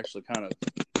plot actually kind of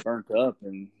burnt up,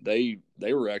 and they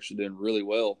were actually doing really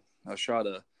well. I shot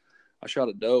a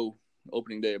doe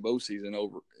opening day of bow season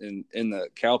over in the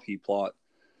cowpea plot.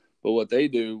 But what they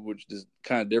do, which is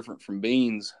kind of different from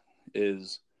beans,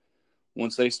 is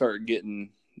once they start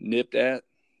getting nipped at,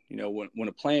 when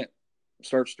a plant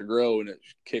starts to grow and it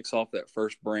kicks off that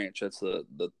first branch, that's the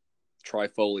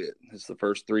trifoliate. It's the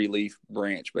first 3-leaf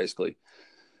branch, basically.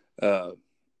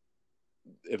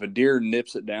 If a deer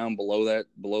nips it down below that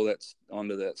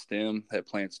onto that stem, that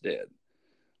plant's dead.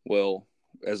 Well,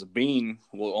 as a bean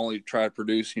will only try to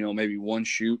produce, maybe one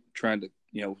shoot, trying to,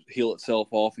 heal itself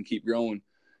off and keep growing.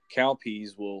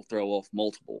 Cowpeas will throw off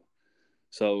multiple.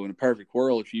 So in a perfect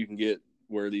world, if you can get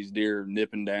where these deer are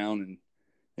nipping down and,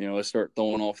 they start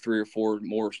throwing off 3 or 4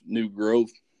 more new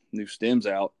growth, new stems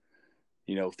out,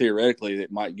 theoretically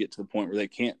it might get to the point where they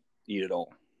can't eat it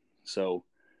all. So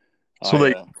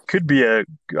they could be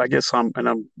I guess I'm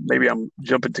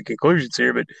jumping to conclusions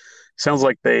here, but it sounds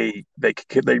like they'd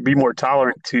be more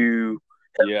tolerant to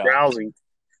browsing.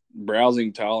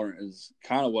 Browsing tolerant is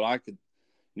kind of what I could,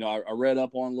 I read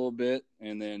up on a little bit,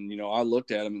 and then, I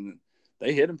looked at them and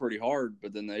they hit them pretty hard,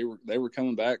 but then they were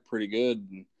coming back pretty good.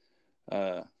 And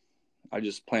I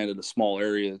just planted a small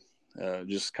area,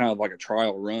 just kind of like a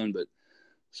trial run, but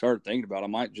started thinking about, I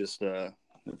might just, when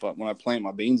I plant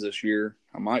my beans this year,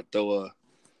 I might throw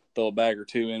a bag or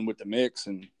 2 in with the mix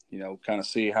and, kind of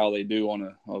see how they do on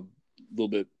a little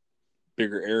bit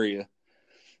bigger area.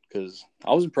 Because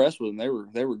I was impressed with them.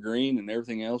 They were green, and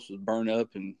everything else was burned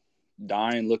up and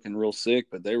dying, looking real sick,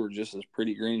 but they were just as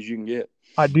pretty green as you can get.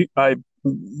 I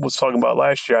was talking about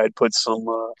last year. I'd put some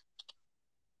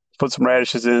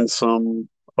radishes in, some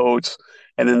oats,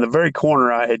 and in the very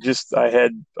corner, I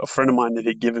had a friend of mine that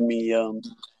had given me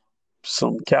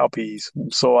some cowpeas,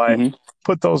 so I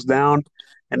put those down,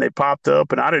 and they popped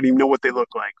up, and I didn't even know what they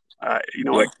looked like. I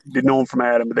didn't know them from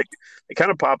Adam, but they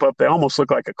kind of pop up. They almost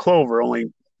look like a clover,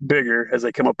 only bigger as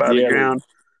they come up out of the ground.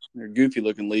 They're goofy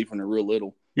looking leaf when they're real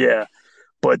little. Yeah,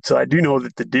 but I do know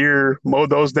that the deer mowed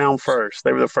those down first.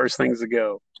 They were the first things to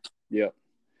go. Yeah,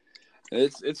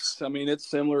 it's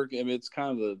similar. I mean, it's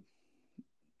kind of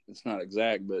it's not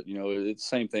exact, but it's the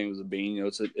same thing as a bean.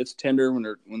 It's tender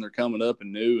when they're coming up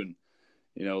and new, and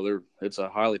it's a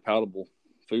highly palatable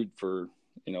food for.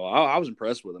 I was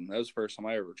impressed with them. That was the first time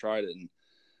I ever tried it, and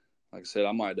like I said,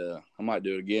 I might do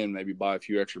it again. Maybe buy a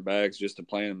few extra bags just to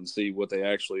plant them and see what they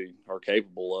actually are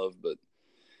capable of. But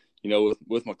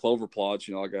with my clover plots,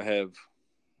 like I have,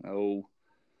 I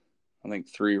think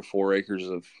 3 or 4 acres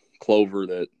of clover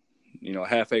that, a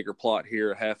half-acre plot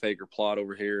here, a half-acre plot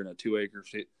over here, and a 2-acre.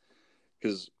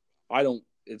 Because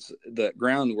it's the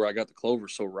ground where I got the clover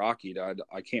so rocky that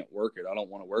I can't work it. I don't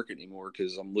want to work it anymore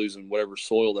because I'm losing whatever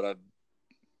soil that I've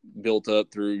built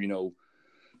up through,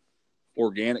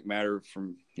 organic matter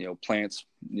from, plants,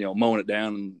 mowing it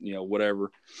down and,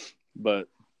 whatever. But,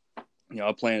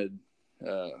 I planted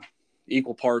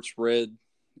equal parts red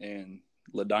and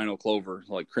ladino clover,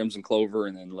 like crimson clover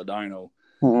and then ladino.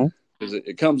 Because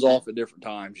it comes off at different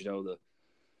times.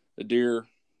 The deer,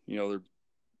 they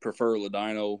prefer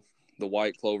ladino, the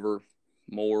white clover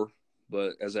more.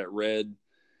 But as that red,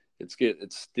 it's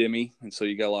stemmy, and so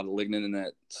you got a lot of lignin in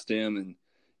that stem, and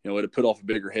it'll put off a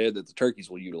bigger head that the turkeys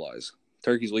will utilize.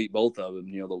 turkeys will eat both of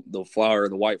them. They'll flower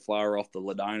the white flower off the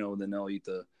ladino, and then they'll eat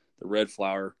the red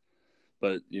flower.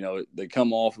 But, they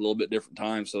come off a little bit different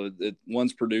times. So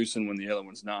one's producing when the other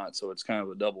one's not. So it's kind of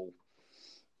a double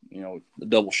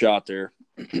shot there.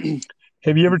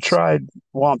 Have you ever tried,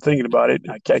 while I'm thinking about it,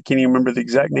 I can't even remember the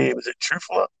exact name. Is it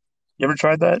Trufla? You ever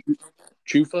tried that?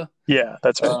 Chufa? Yeah,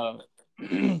 that's right.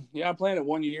 Yeah, I planted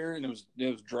 1 year, and it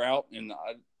was drought, and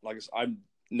I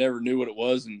never knew what it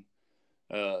was, and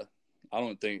I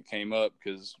don't think it came up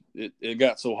because it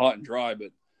got so hot and dry, but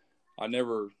I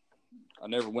never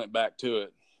went back to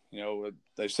it.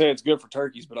 They say it's good for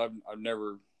turkeys, but I've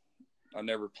never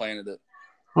planted it.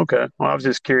 Okay. Well, I was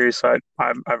just curious. I've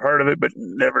heard of it, but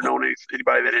never known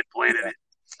anybody that had planted it.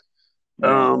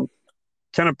 Yeah.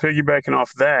 Kind of piggybacking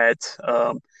off that,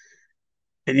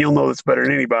 and you'll know this better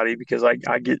than anybody because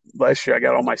last year I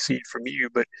got all my seed from you.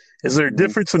 But is there a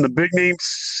difference in the big name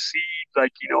seed,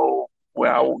 like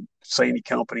well, I won't say any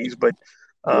companies, but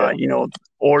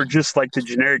or just like the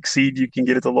generic seed you can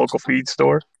get at the local feed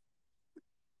store?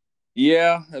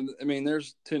 Yeah, I mean,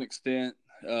 there's to an extent.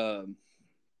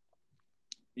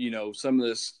 Some of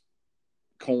this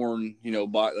corn,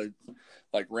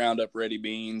 like Roundup Ready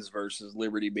beans versus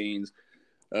Liberty beans,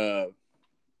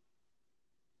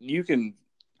 you can,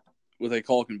 what they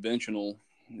call conventional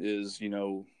is,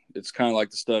 it's kind of like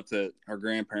the stuff that our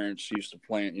grandparents used to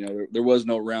plant. There was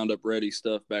no Roundup Ready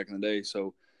stuff back in the day.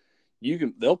 So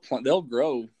they'll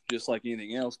grow just like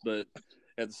anything else, but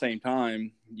at the same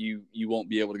time, you won't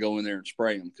be able to go in there and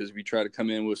spray them, because if you try to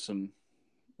come in with some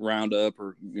Roundup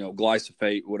or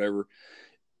glyphosate, whatever,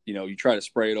 you try to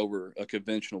spray it over a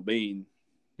conventional bean,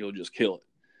 you'll just kill it.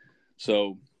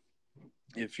 So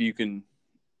if you can,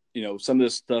 some of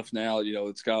this stuff now,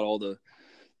 it's got all the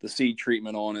seed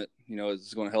treatment on it,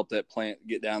 it's going to help that plant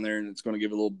get down there, and it's going to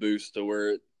give it a little boost to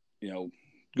where it, going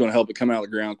to help it come out of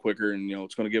the ground quicker, and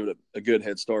it's going to give it a good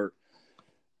head start.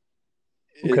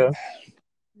 Okay.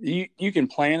 You can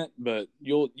plant it, but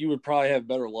you would probably have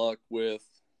better luck with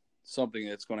something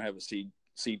that's going to have a seed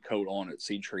coat on it,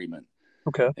 seed treatment.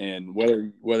 Okay. And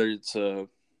whether it's a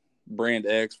brand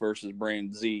X versus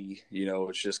brand Z,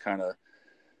 it's just kind of,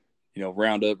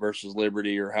 Roundup versus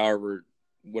Liberty or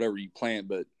whatever you plant.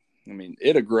 But I mean,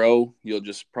 it'll grow. You'll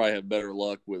just probably have better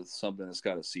luck with something that's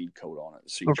got a seed coat on it,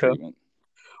 seed treatment.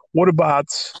 What about,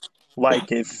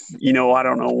 like, if, I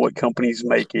don't know what companies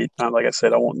make it. Like I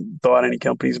said, I won't throw out any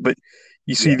companies, but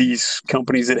you see these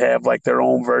companies that have like their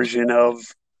own version of,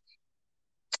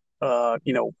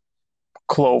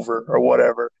 clover or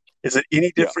whatever. Is it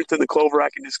any different than the clover I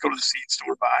can just go to the seed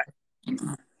store and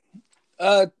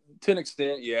buy? To an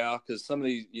extent, yeah, because some of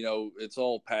these, it's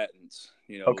all patents.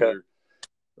 Okay.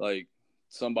 Like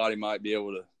somebody might be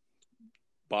able to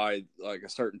buy like a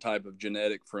certain type of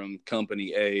genetic from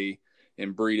company A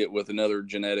and breed it with another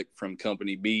genetic from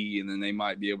company B, and then they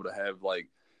might be able to have like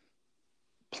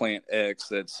plant X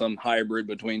that's some hybrid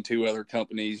between two other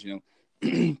companies.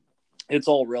 It's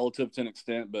all relative to an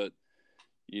extent, but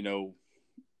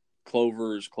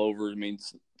clover is clover. I mean,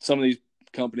 some of these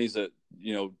companies that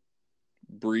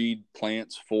breed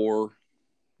plants for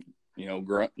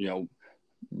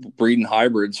breeding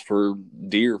hybrids for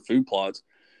deer food plots.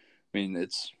 I mean,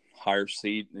 it's higher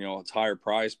seed, it's higher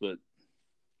price, but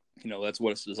that's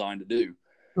what it's designed to do.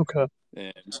 Okay.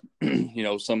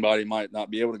 And somebody might not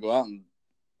be able to go out and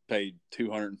pay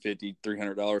 $250,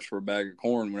 $300 for a bag of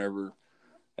corn whenever,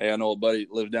 hey, I know a buddy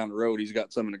that lives down the road, he's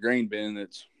got some in the grain bin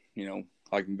that's,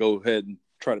 I can go ahead and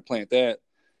try to plant that.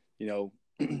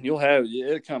 You'll have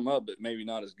it'll come up, but maybe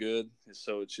not as good.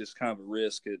 So it's just kind of a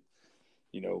risk.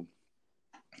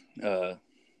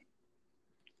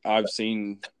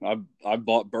 I've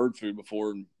bought bird food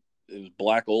before, and it was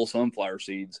black oil sunflower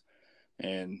seeds,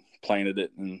 and planted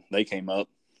it, and they came up.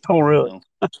 Oh, really?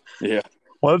 Yeah.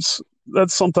 Well,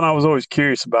 that's something I was always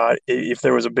curious about, if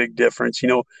there was a big difference.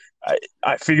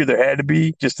 I figured there had to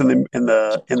be, just in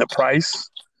the price.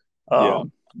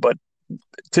 But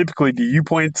typically, do you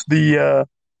plant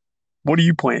what do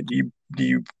you plant? Do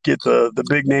you get the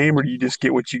big name, or do you just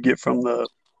get what you get from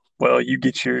you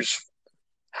get yours?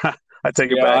 I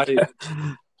take it back.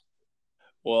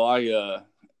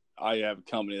 I have a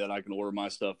company that I can order my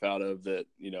stuff out of that,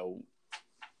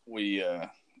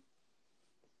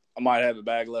 I might have a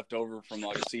bag left over from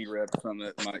like a seed rep or something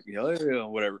that might be,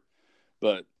 whatever.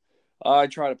 But I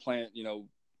try to plant,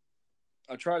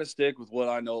 I try to stick with what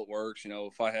I know it works.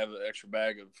 If I have an extra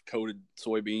bag of coated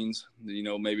soybeans,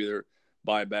 maybe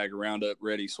buy a bag of Roundup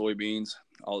Ready soybeans,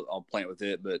 I'll plant with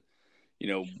it. But,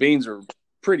 beans are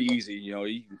pretty easy.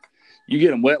 You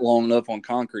get them wet long enough on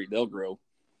concrete, they'll grow,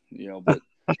 but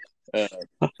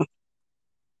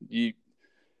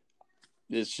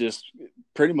it's just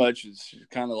pretty much, it's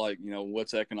kind of like,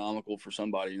 what's economical for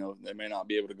somebody. They may not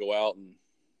be able to go out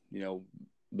and,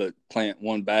 but plant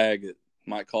one bag that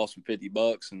might cost them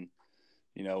 $50 and,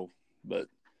 but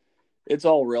it's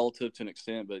all relative to an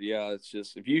extent. But yeah, it's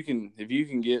just, if you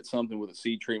can get something with a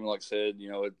seed treatment, like I said,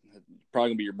 it's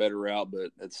probably gonna be your better route,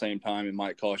 but at the same time, it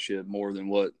might cost you more than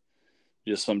what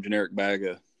just some generic bag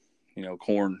of,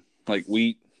 corn. Like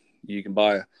wheat, you can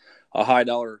buy a high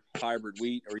dollar hybrid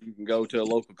wheat, or you can go to a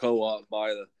local co-op,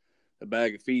 buy the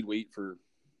bag of feed wheat for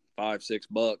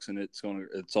 $5-6, and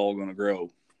it's all gonna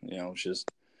grow. It's just,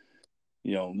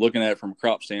 looking at it from a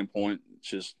crop standpoint, it's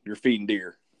just, you're feeding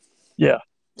deer. Yeah.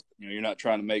 You're not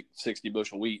trying to make 60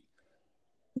 bushel wheat.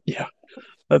 Yeah.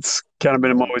 That's kind of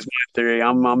been always my theory.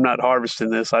 I'm not harvesting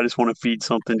this. I just want to feed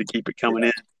something to keep it coming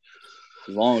in.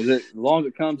 As long as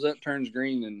it comes up, turns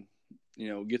green,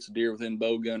 and gets a deer within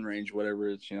bow gun range, whatever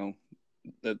it's,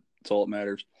 that's all that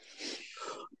matters.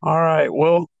 All right.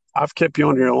 Well, I've kept you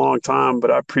on here a long time, but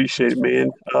I appreciate it,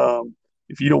 man.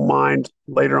 If you don't mind,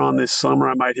 later on this summer,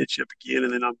 I might hit you up again,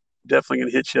 and then I'm definitely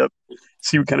going to hit you up,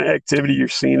 see what kind of activity you're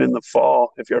seeing in the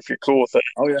fall, if you're cool with that.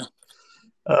 Oh, yeah.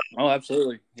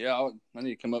 Absolutely. Yeah, I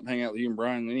need to come up and hang out with you and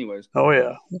Brian anyways. Oh,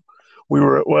 yeah.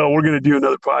 We're going to do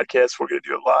another podcast. We're going to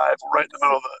do it live. We're right in the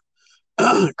middle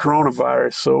of the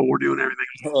coronavirus, so we're doing everything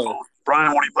on the phone.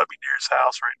 Brian won't even let me near his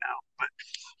house right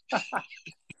now.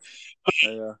 But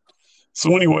yeah.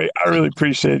 So anyway, I really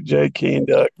appreciate it, Jake, and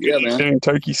man.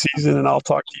 Turkey season, and I'll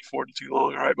talk to you before too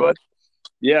long. All right, bud?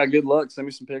 Yeah, good luck. Send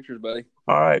me some pictures, buddy.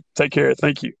 All right. Take care.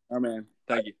 Thank you. All right, man.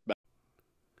 Thank you. Bye.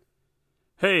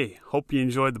 Hey, hope you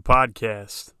enjoyed the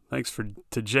podcast. Thanks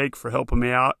to Jake for helping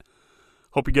me out.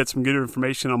 Hope you get some good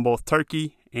information on both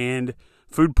turkey and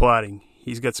food plotting.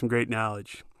 He's got some great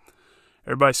knowledge.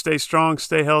 Everybody stay strong,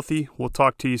 stay healthy. We'll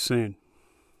talk to you soon.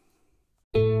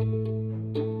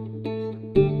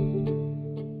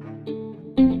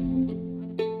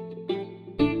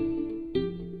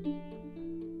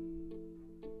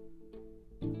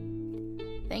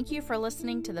 Thank you for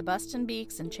listening to the Bustin'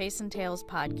 Beaks and Chasin' Tails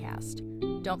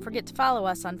podcast. Don't forget to follow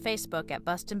us on Facebook at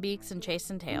Bustin' Beaks and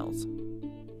Chasin' Tails.